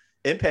around.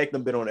 Impact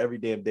them been on every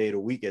damn day of the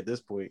week at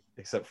this point,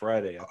 except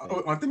Friday.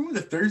 Aren't they moving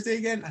to Thursday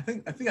again? I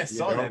think I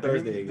saw that.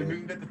 Thursday they're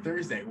moving to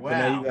Thursday. Wow. But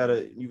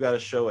now you gotta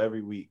show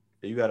every week.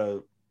 You got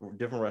a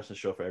different wrestling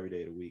show for every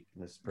day of the week.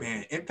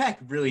 Man,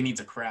 Impact really needs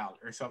a crowd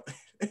or something.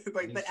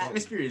 Like the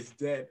atmosphere is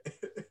dead.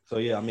 So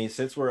yeah, I mean,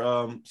 since we're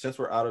out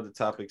of the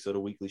topics of the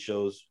weekly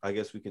shows, I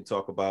guess we can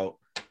talk about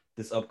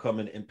this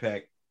upcoming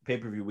Impact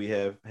pay-per-view we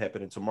have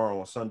happening tomorrow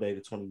on Sunday,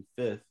 the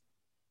 25th.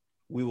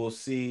 We will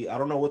see. I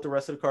don't know what the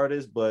rest of the card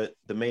is, but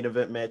the main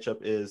event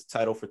matchup is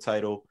title for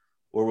title,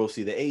 or we'll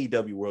see the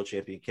AEW World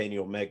Champion Kenny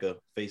Omega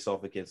face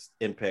off against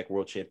Impact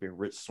World Champion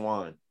Rich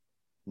Swann.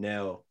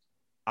 Now,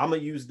 I'm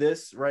gonna use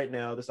this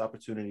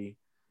opportunity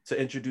to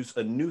introduce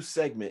a new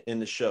segment in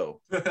the show.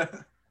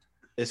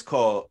 It's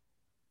called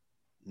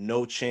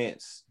No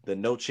Chance, the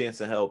No Chance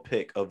in Hell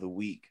pick of the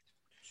week.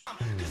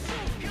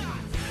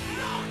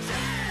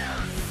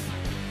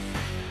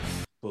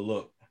 But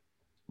look,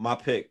 my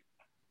pick,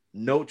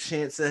 no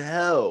chance in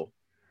hell.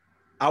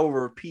 I will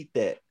repeat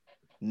that.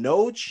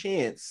 No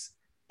chance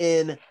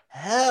in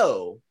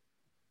hell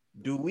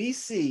do we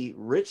see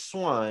Rich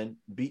Swann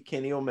beat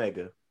Kenny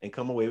Omega and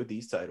come away with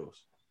these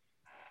titles.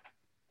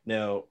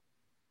 Now,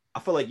 I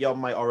feel like y'all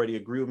might already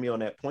agree with me on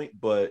that point,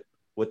 but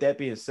with that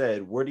being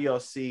said, where do y'all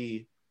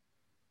see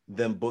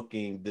them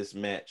booking this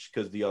match?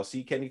 Because do y'all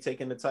see Kenny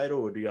taking the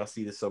title, or do y'all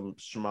see some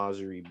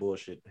schmozzery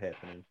bullshit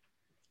happening?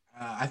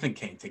 I think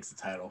Kane takes the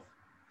title.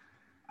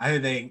 I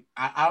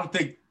don't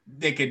think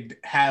they could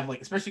have,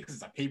 like, especially because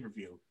it's a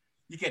pay-per-view,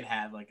 you could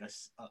have like a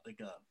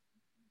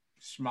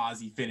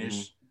schmozzy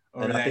finish,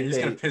 or and that you're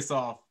just gonna piss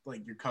off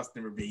like your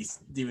customer base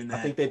doing that.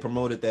 I think they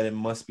promoted that it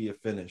must be a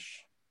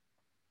finish.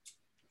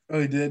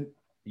 Oh, he did?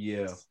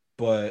 Yeah,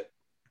 but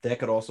that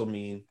could also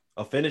mean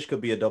a finish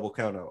could be a double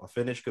count out. A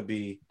finish could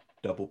be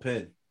double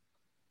pin.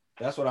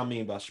 That's what I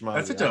mean by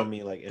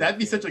schmozzy. That'd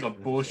be such like a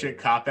bullshit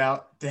cop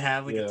out to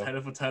have like a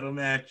title for title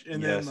match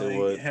and then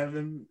like have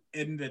him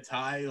in the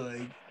tie.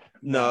 Like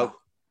no,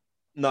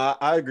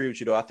 I agree with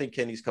you though. I think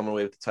Kenny's coming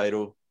away with the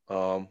title.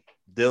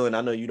 Dylan,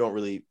 I know you don't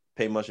really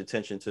pay much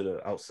attention to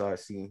the outside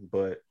scene,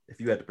 but if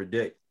you had to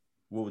predict,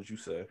 what would you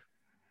say?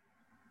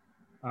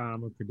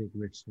 I'm gonna predict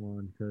Rich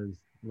Swann because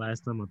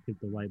last time I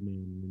picked the white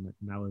man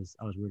and I was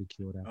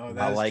ridiculed after. Oh,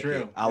 that's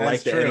true. I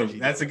like the energy.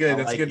 That's a good.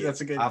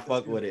 That's a good. I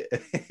fuck with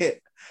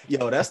it.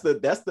 Yo, that's the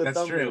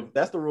thumb.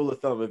 That's the rule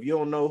of thumb. If you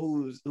don't know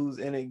who's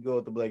in it, go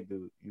with the black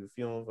dude. If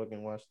you don't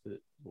fucking watch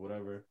it,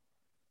 whatever.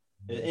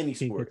 In any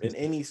sport,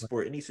 any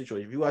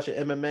situation. If you watch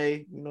an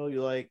MMA, you know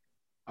you're like,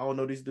 I don't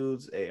know these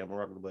dudes. Hey, I'm a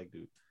rock with the black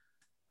dude.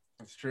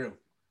 That's true.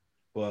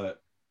 But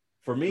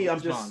for me,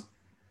 I'm just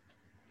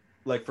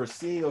like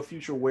foreseeing a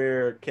future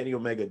where Kenny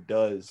Omega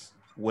does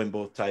win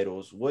both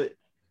titles. What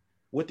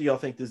do y'all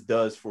think this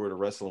does for the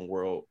wrestling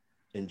world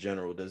in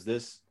general? Does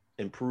this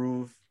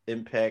improve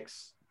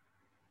Impact's,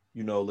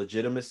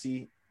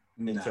 legitimacy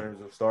in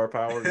terms of star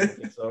power? You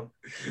think so?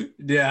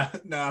 Yeah,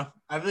 no.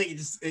 I think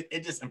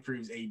it just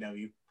improves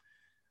AEW.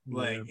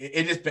 Like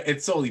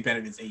it solely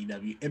benefits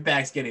AEW.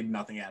 Impact's getting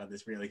nothing out of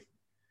this, really.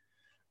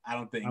 I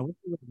don't think. I wish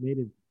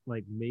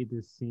it made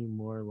this seem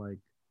more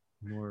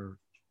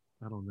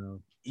I don't know,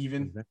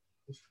 even because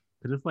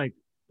it's like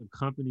a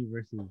company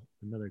versus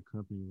another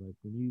company. Like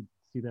when you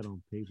see that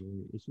on paper,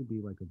 it should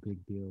be like a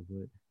big deal,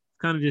 but it's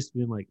kind of just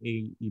been like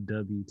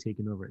AEW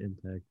taking over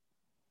Impact.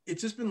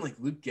 It's just been like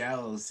Luke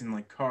Gallows and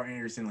like Carl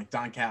Anderson, like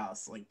Don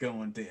Callis, like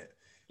going to it.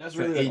 That's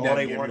really all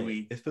they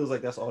wanted. It feels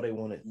like that's all they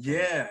wanted.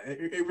 Yeah,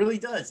 it really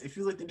does. It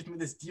feels like they just made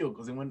this deal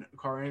because they went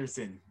Carl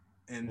Anderson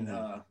and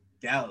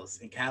Gallows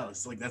and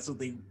Callis. Like that's what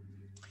they.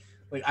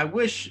 Like I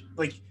wish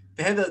like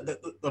they had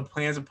the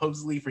plans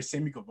supposedly for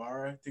Sammy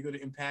Guevara to go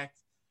to Impact,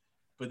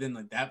 but then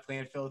like that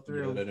plan fell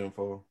through. Yeah, that didn't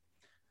fall.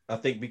 I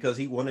think because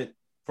he wanted,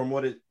 from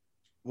what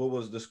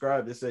was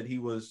described, it said he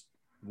was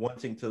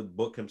wanting to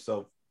book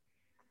himself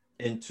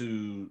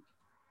into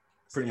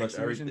pretty much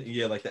everything.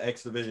 Yeah, like the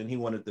X Division. He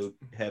wanted to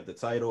have the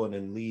title and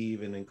then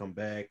leave and then come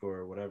back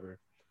or whatever.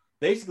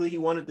 Basically, he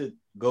wanted to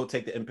go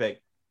take the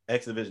Impact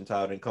X Division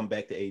title and come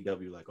back to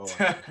AEW. Like,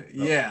 oh,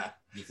 yeah.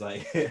 It's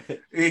like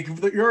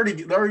they're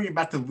already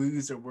about to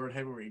lose their World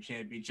Heavyweight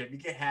Championship. You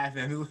can have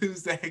them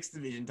lose the X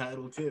Division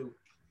title too.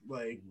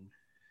 Like,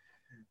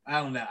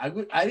 I don't know.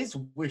 I just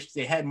wish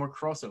they had more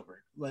crossover.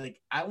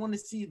 Like, I want to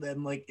see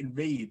them like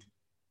invade.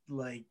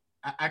 Like,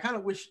 I kind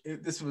of wish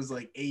this was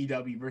like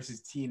AEW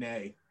versus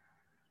TNA.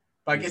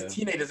 But I guess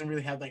TNA doesn't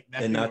really have like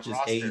that. And not just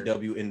roster.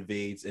 AEW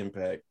invades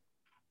Impact.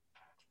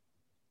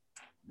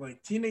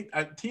 Like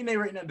TNA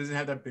right now doesn't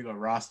have that big of a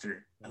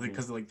roster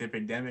because of like the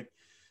pandemic.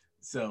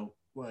 So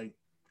like,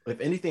 if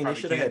anything, they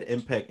should have had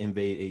Impact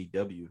invade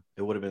AEW.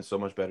 It would have been so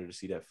much better to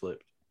see that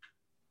flipped.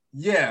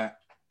 Yeah,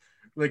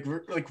 like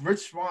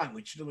Rich Swann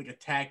should have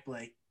attacked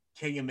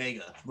Kenny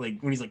Omega when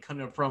he's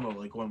cutting a promo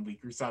 1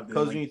 week or something.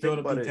 Because when you build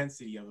think up about the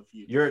intensity of a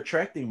feud. You're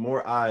attracting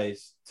more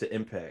eyes to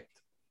Impact.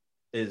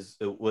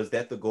 Was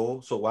that the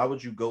goal? So why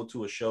would you go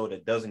to a show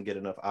that doesn't get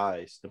enough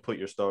eyes to put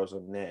your stars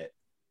on that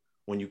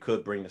when you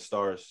could bring the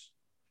stars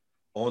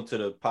onto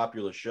the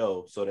popular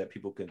show so that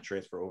people can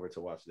transfer over to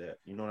watch that?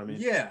 You know what I mean?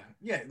 Yeah.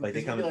 Like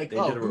they did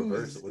a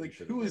reverse.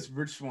 Who is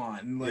Rich Swann?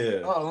 And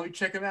oh, let me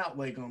check him out.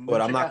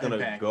 But I'm not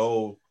gonna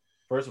go.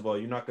 First of all,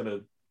 you're not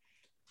gonna.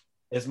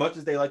 as much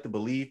as they like to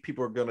believe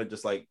people are gonna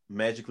just like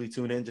magically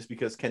tune in just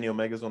because Kenny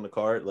Omega's on the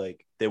card,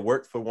 like they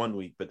worked for 1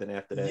 week, but then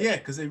after that, Yeah,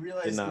 because they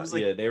realized it was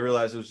like they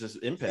realized it was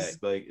just Impact.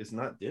 Like it's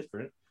not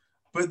different.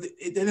 But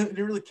they didn't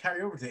really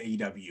carry over to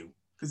AEW.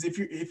 Because if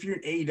you're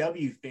an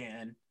AEW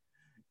fan,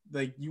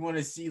 like you want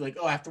to see like,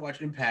 oh, I have to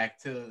watch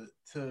Impact to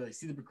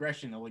see the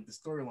progression of like the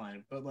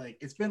storyline. But like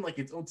it's been like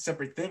its own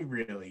separate thing,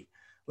 really.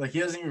 Like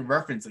he doesn't even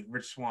reference like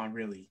Rich Swann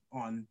really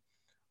on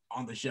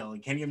the show.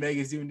 Like Kenny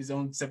Omega's doing his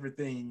own separate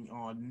thing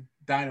on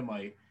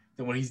Dynamite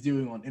than what he's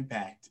doing on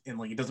Impact, and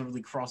like it doesn't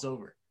really cross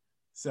over.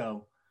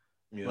 So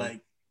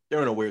like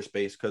they're in a weird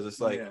space because it's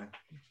like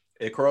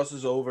it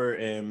crosses over,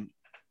 and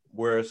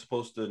we're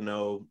supposed to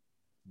know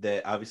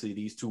that obviously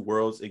these two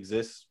worlds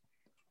exist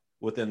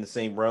within the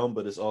same realm,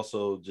 but it's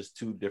also just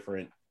two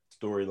different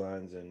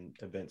storylines and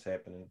events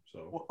happening.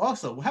 So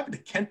also, what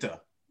happened to Kenta?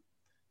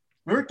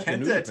 Remember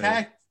Kenta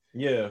attacked?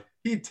 Yeah,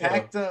 he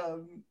attacked.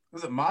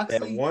 Was it Moxley?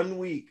 At 1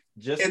 week,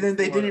 just and then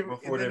before, they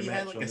didn't. And then he match,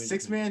 had like a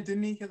 6-man,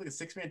 didn't he? He had like a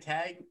 6-man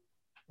tag,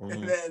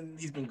 and then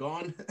he's been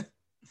gone.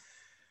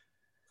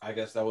 I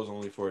guess that was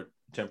only for a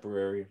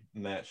temporary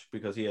match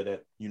because he had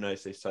that United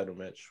States title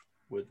match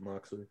with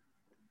Moxley.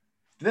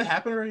 Did that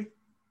happen already?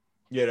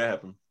 Yeah, that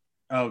happened.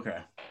 Oh, okay.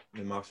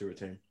 And Moxley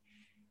retained.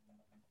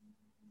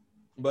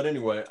 But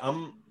anyway,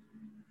 I'm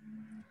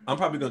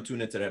probably gonna tune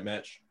into that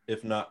match.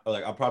 If not,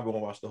 like I probably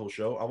won't watch the whole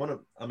show.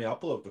 I'll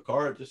pull up the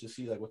card just to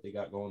see like what they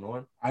got going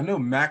on. I know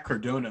Matt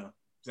Cardona,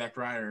 Zack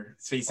Ryder,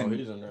 is facing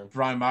he's in there.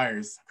 Brian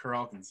Myers, Kurt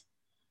Hawkins.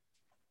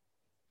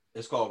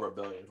 It's called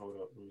Rebellion. Hold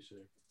up, let me see.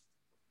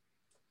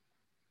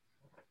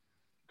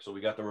 So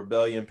we got the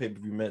Rebellion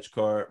pay-per-view match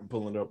card. I'm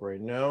pulling it up right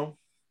now.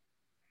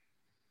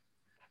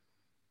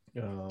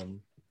 I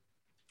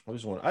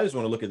just want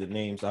to look at the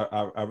names.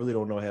 I really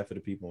don't know half of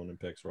the people on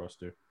Impact's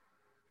roster.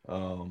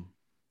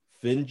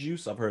 Finn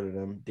Juice, I've heard of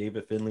them.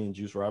 David Finlay and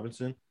Juice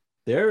Robinson.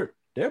 They're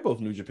both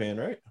New Japan,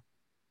 right?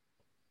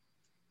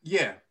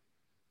 Yeah.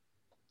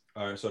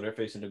 All right, so they're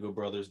facing the Good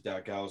Brothers,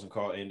 Doc Gallows and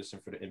Carl Anderson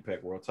for the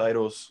Impact World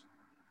titles.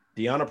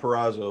 Deonna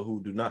Purrazzo,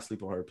 who do not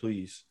sleep on her,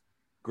 please.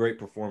 Great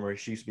performer.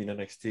 She used to be in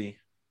NXT.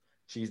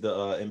 She's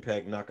the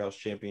Impact Knockouts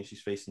champion.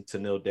 She's facing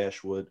Tenille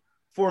Dashwood,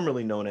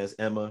 formerly known as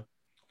Emma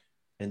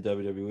in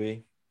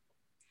WWE.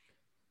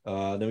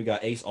 Then we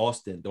got Ace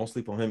Austin. Don't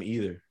sleep on him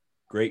either.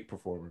 Great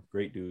performer.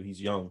 Great dude.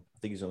 He's young. I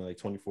think he's only like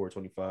 24,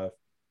 25.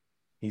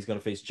 He's going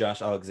to face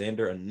Josh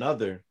Alexander,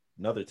 another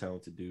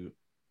talented dude.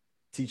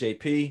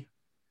 TJP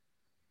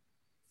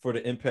for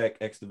the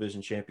Impact X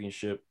Division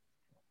Championship.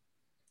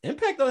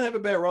 Impact don't have a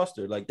bad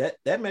roster. Like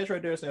that match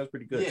right there sounds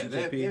pretty good.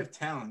 Yeah, they have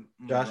talent.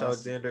 Josh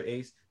Alexander,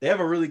 Ace. They have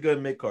a really good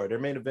mid card. Their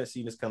main event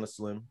scene is kind of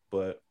slim,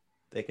 but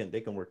they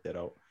can work that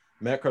out.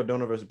 Matt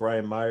Cardona versus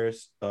Brian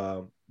Myers,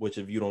 which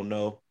if you don't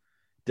know,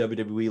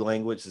 WWE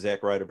language,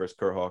 Zack Ryder versus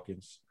Kurt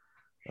Hawkins.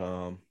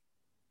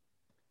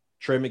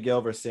 Trey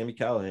Miguel versus Sami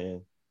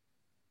Callihan.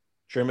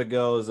 Trey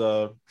Miguel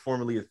is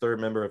formerly the third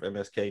member of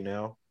MSK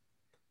now.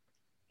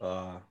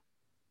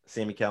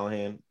 Sami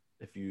Callihan,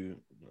 I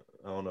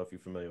don't know if you're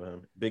familiar with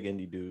him. Big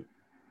indie dude.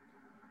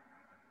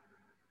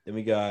 Then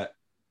we got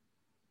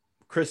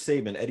Chris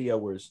Sabin, Eddie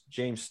Edwards,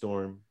 James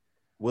Storm,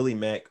 Willie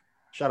Mack.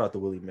 Shout out to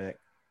Willie Mack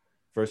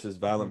versus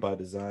Violent by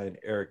Design,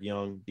 Eric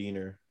Young,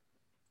 Diener,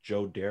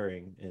 Joe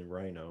Daring, and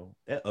Rhino.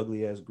 That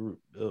ugly ass group.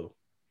 Ew.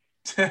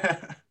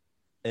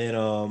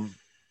 And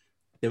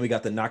then we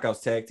got the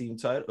Knockouts tag team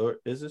title. Or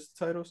is this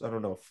the titles? I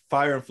don't know.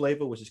 Fire and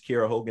Flavor, which is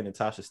Kiera Hogan and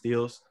Tasha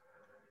Steelz.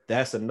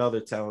 That's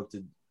another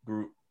talented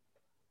group.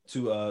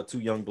 Two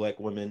young black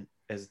women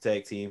as a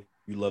tag team.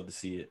 You love to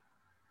see it.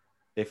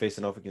 They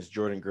facing off against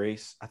Jordan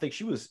Grace. I think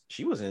she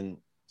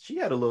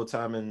had a little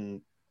time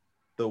in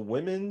the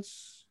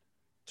women's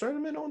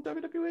tournament on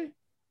WWE.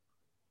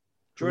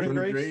 Jordan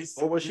Grace?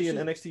 Or was she in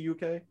NXT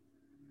UK?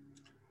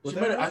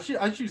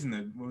 I choose in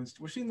the women's.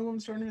 Was she in the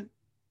women's tournament?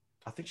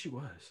 I think she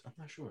was. I'm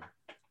not sure.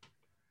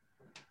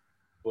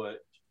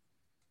 But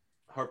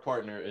her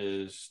partner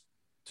is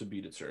to be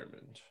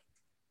determined.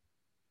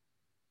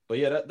 But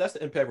yeah, that's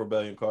the Impact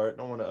Rebellion card.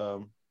 Don't want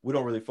to. We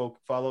don't really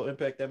follow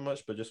Impact that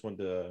much, but just wanted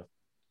to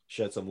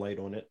shed some light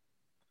on it.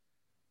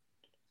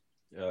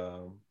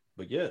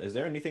 But yeah, is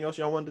there anything else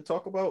y'all wanted to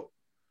talk about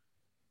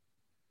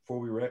before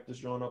we wrap this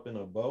joint up in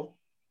a bow?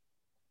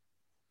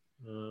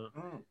 I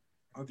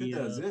think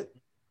that was it.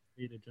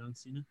 John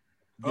Cena.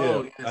 Yeah,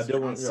 oh, yes, I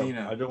don't want to talk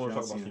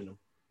about Cena.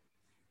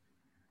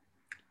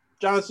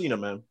 John Cena,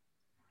 man.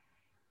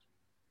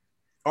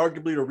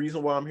 Arguably the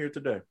reason why I'm here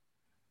today.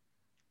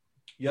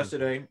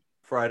 Yesterday,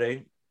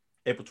 Friday,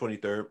 April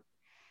 23rd,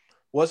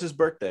 was his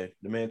birthday.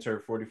 The man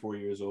turned 44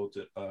 years old.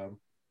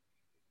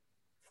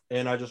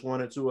 And I just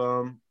wanted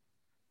to,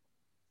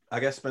 I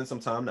guess, spend some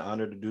time to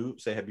honor the dude,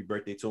 say happy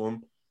birthday to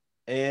him.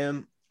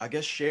 And I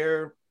guess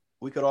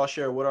we could all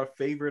share what our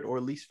favorite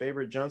or least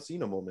favorite John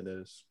Cena moment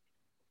is.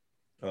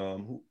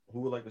 Who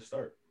would like to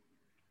start?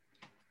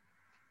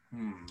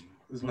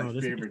 This is my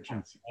favorite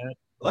John Cena.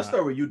 Let's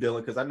start with you,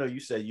 Dylan, because I know you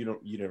said you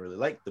didn't really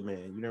like the man.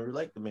 You didn't really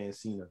like the man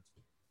Cena.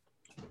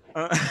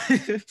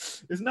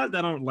 It's not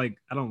that I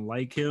don't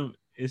like him.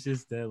 It's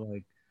just that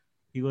like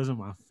he wasn't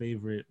my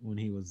favorite when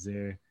he was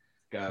there.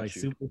 Got Like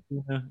you. Super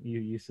Cena, you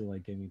used to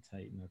like get me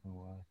tight. Not gonna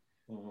lie.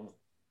 Mhm.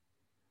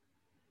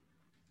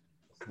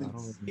 So I don't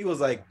really- He was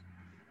like,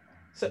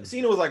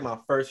 Cena was like my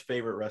first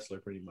favorite wrestler,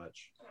 pretty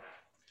much.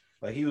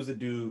 Like he was the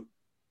dude,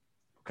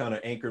 kind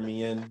of anchored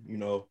me in, you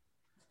know,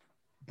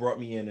 brought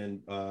me in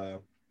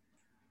and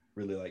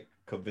really like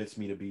convinced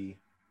me to be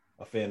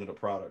a fan of the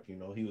product. You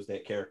know, he was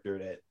that character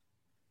that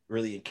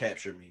really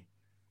captured me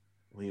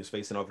when he was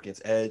facing off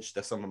against Edge.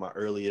 That's some of my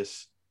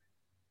earliest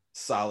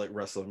solid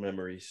wrestling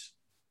memories.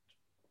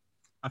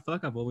 I feel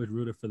like I've always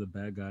rooted for the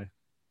bad guy.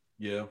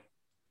 Yeah.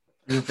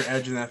 Rooting for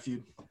Edge in that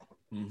feud.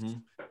 Mm-hmm.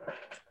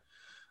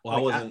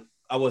 Well, Like,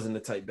 I wasn't the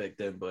type back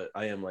then, but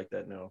I am like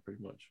that now,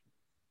 pretty much.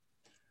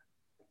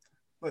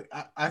 Like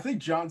I think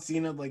John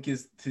Cena, like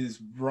his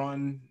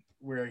run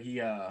where he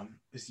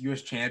is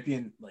US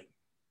champion, like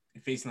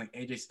facing like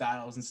AJ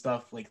Styles and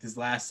stuff, like his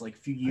last like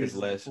few years,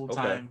 His last full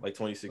time, like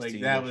 2016.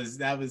 like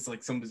that was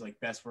like some of his like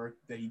best work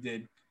that he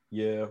did.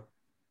 Yeah.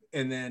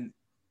 And then,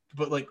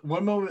 but like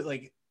one moment,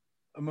 like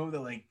a moment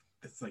that like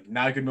that's like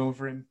not a good moment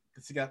for him.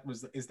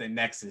 Is the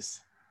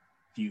Nexus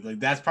feud. Like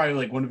that's probably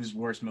like one of his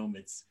worst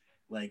moments.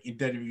 Like in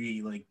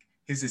WWE, like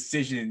his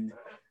decision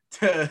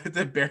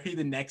to bury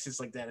the Nexus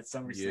like that at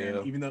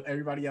SummerSlam, even though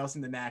everybody else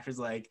in the match was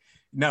like,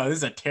 no, this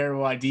is a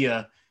terrible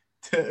idea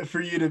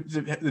for you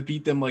to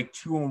beat them like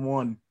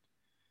 2-on-1.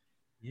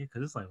 Yeah,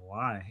 because it's like,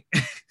 why?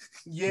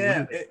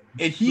 Yeah,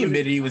 and he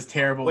admitted he was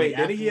terrible. Wait,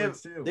 like,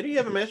 did he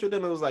have a match with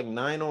them? It was like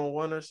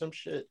 9-on-1 or some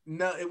shit.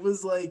 No, it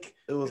was like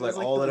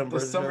all of them the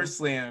versus him?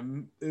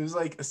 SummerSlam. It was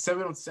like a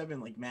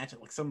 7-on-7 like match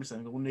at like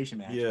SummerSlam, elimination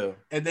match. Yeah.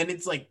 And then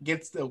it's like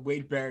gets the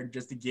Wade Barrett,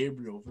 Justin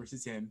Gabriel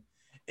versus him.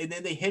 And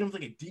then they hit him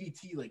with like a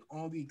DDT, like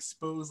on the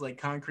exposed like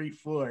concrete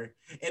floor.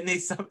 And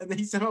then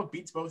he somehow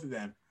beats both of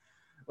them,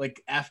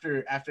 like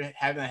after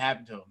having that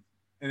happen to him.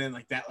 And then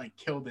like that like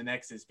killed the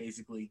Nexus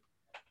basically.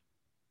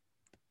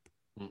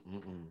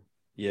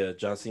 Yeah,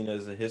 John Cena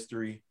has a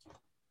history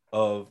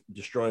of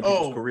destroying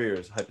people's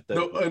careers.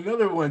 Hypothetically, No,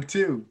 another one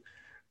too.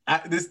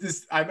 I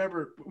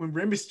remember when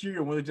Rey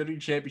Mysterio won the WWE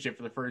Championship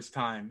for the first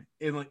time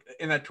in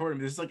that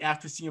tournament. This is like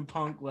after CM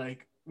Punk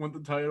like won the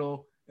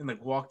title and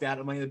like walked out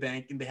of Money in the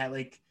Bank, and they had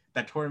like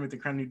that tournament to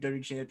crown new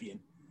WWE champion.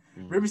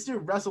 Rey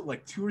Mysterio wrestled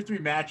like 2 or 3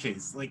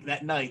 matches like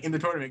that night in the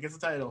tournament, gets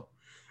the title,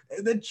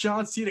 and then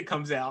John Cena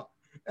comes out.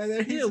 And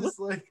then he's just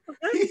like,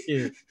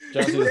 he's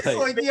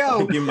like,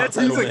 yo,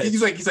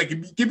 he's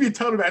like, give me a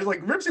title match.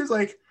 Like, Ripster's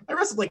like, I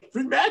wrestled like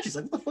 3 matches.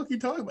 Like, what the fuck are you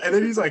talking about? And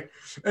then he's like,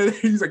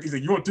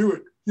 you won't do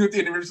it. You know,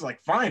 and Ripster's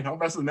like, fine, I'll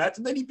wrestle the match.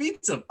 And then he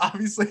beats him,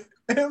 obviously.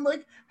 And I'm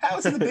like,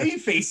 how's he the baby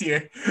face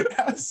here?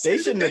 They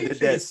shouldn't have did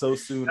that so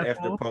soon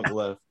after Punk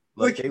left.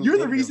 Like you're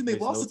the reason they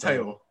lost the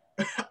title.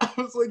 I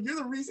was like, you're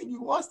the reason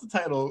you lost the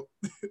title.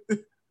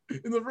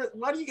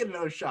 Why do you get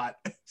another shot?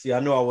 See, I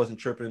know I wasn't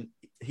tripping.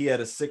 He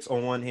had a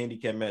 6-on-1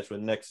 handicap match with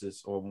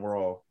Nexus on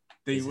Raw.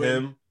 It's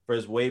him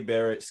versus Wade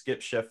Barrett,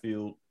 Skip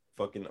Sheffield,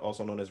 fucking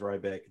also known as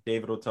Ryback,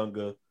 David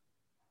Otunga.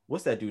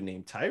 What's that dude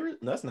named? Tyrus?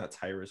 No, that's not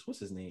Tyrus. What's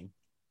his name?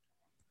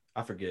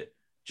 I forget.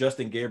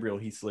 Justin Gabriel,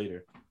 Heath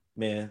Slater.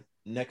 Man,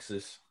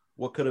 Nexus.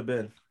 What could have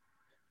been?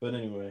 But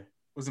anyway.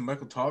 Was it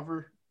Michael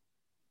Tarver?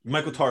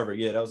 Michael Tarver,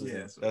 yeah, that was his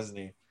name. That's his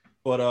name.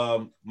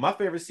 But my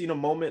favorite Cena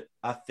moment,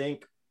 I'll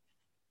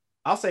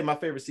say my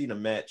favorite Cena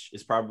match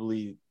is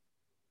probably,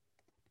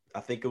 I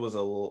think it was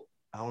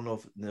I don't know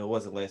if it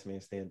wasn't Last Man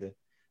Standing.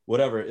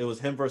 Whatever. It was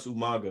him versus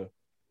Umaga.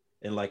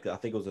 And like, I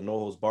think it was a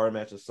no-holds bar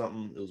match or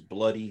something. It was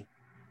bloody.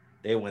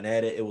 They went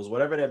at it. It was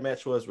whatever that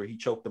match was where he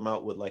choked them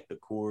out with like the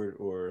cord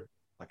or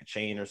like a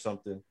chain or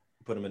something.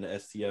 Put him in the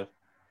STF.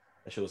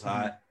 That shit was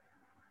hot.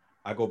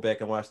 I go back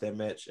and watch that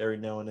match every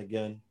now and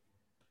again.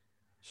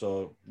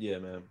 So, yeah,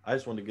 man. I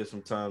just wanted to get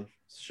some time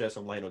to shed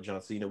some light on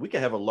John Cena. We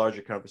can have a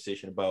larger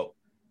conversation about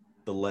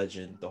the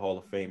legend, the Hall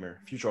of Famer,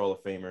 future Hall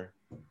of Famer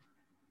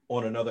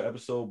on another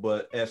episode.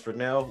 But as for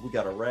now, we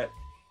got to wrap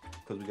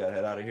because we got to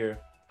head out of here.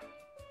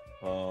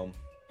 So,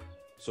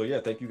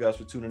 yeah, thank you guys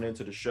for tuning in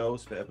to the show.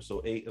 It's been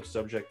episode 8 of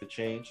Subject to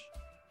Change.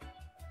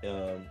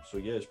 So,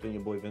 yeah, it's been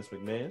your boy Vince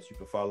McMahon. You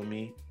can follow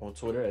me on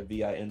Twitter at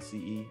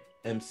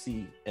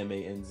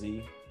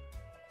VINCEMCMANZ.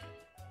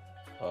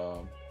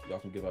 Y'all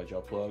can give out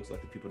y'all plugs,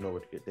 let the people know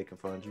where they can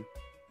find you.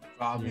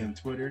 Follow me on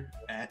Twitter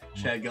at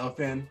Chad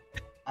Gelfand.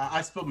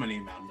 I spelled my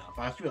name out enough.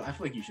 I feel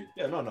like you should.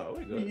 Yeah, no,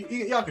 we good.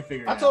 Y'all can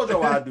figure it out. I told y'all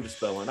why I do the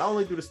spelling. I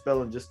only do the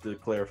spelling just to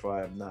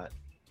clarify I'm not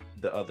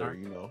the other,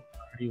 you know.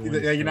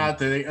 Yeah, you're not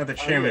the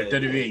chairman of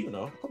WWE. You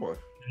know, come on.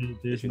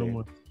 There's no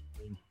more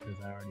because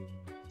I already won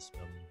the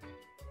spelling.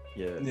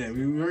 Yeah.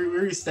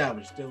 We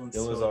established Dylan's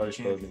already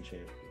spelling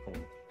champion. Come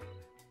on.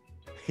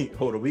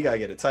 Hold on, we gotta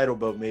get a title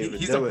belt made.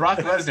 He's a Brock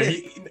Lesnar.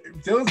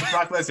 Dylan's a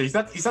Brock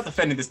Lesnar. He's not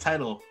defending this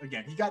title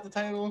again. He got the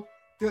title.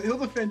 He'll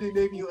defend it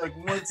maybe like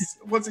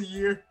once a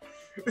year.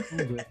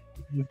 He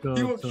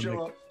won't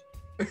show up.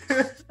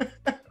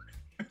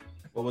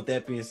 Well, with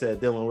that being said,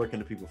 Dylan, where can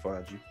the people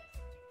find you?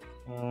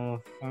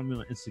 Find me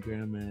on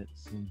Instagram at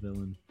some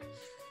villain.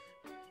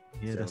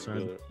 Yeah, Sounds that's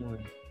right.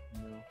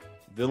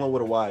 Villain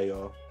with a Y,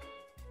 y'all.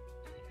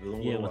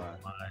 Villain with a Y.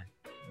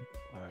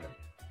 All right.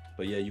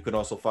 But yeah, you can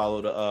also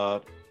follow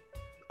the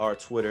our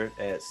Twitter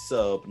at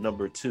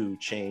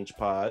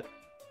sub2changepod.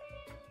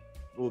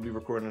 We'll be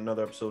recording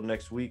another episode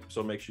next week,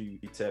 so make sure you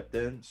be tapped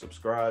in,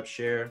 subscribe,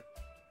 share,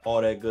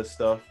 all that good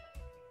stuff.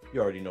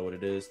 You already know what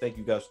it is. Thank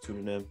you guys for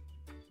tuning in.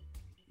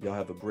 Y'all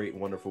have a great,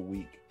 wonderful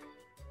week.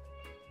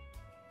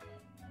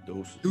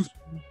 Deuces.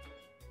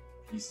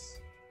 Peace.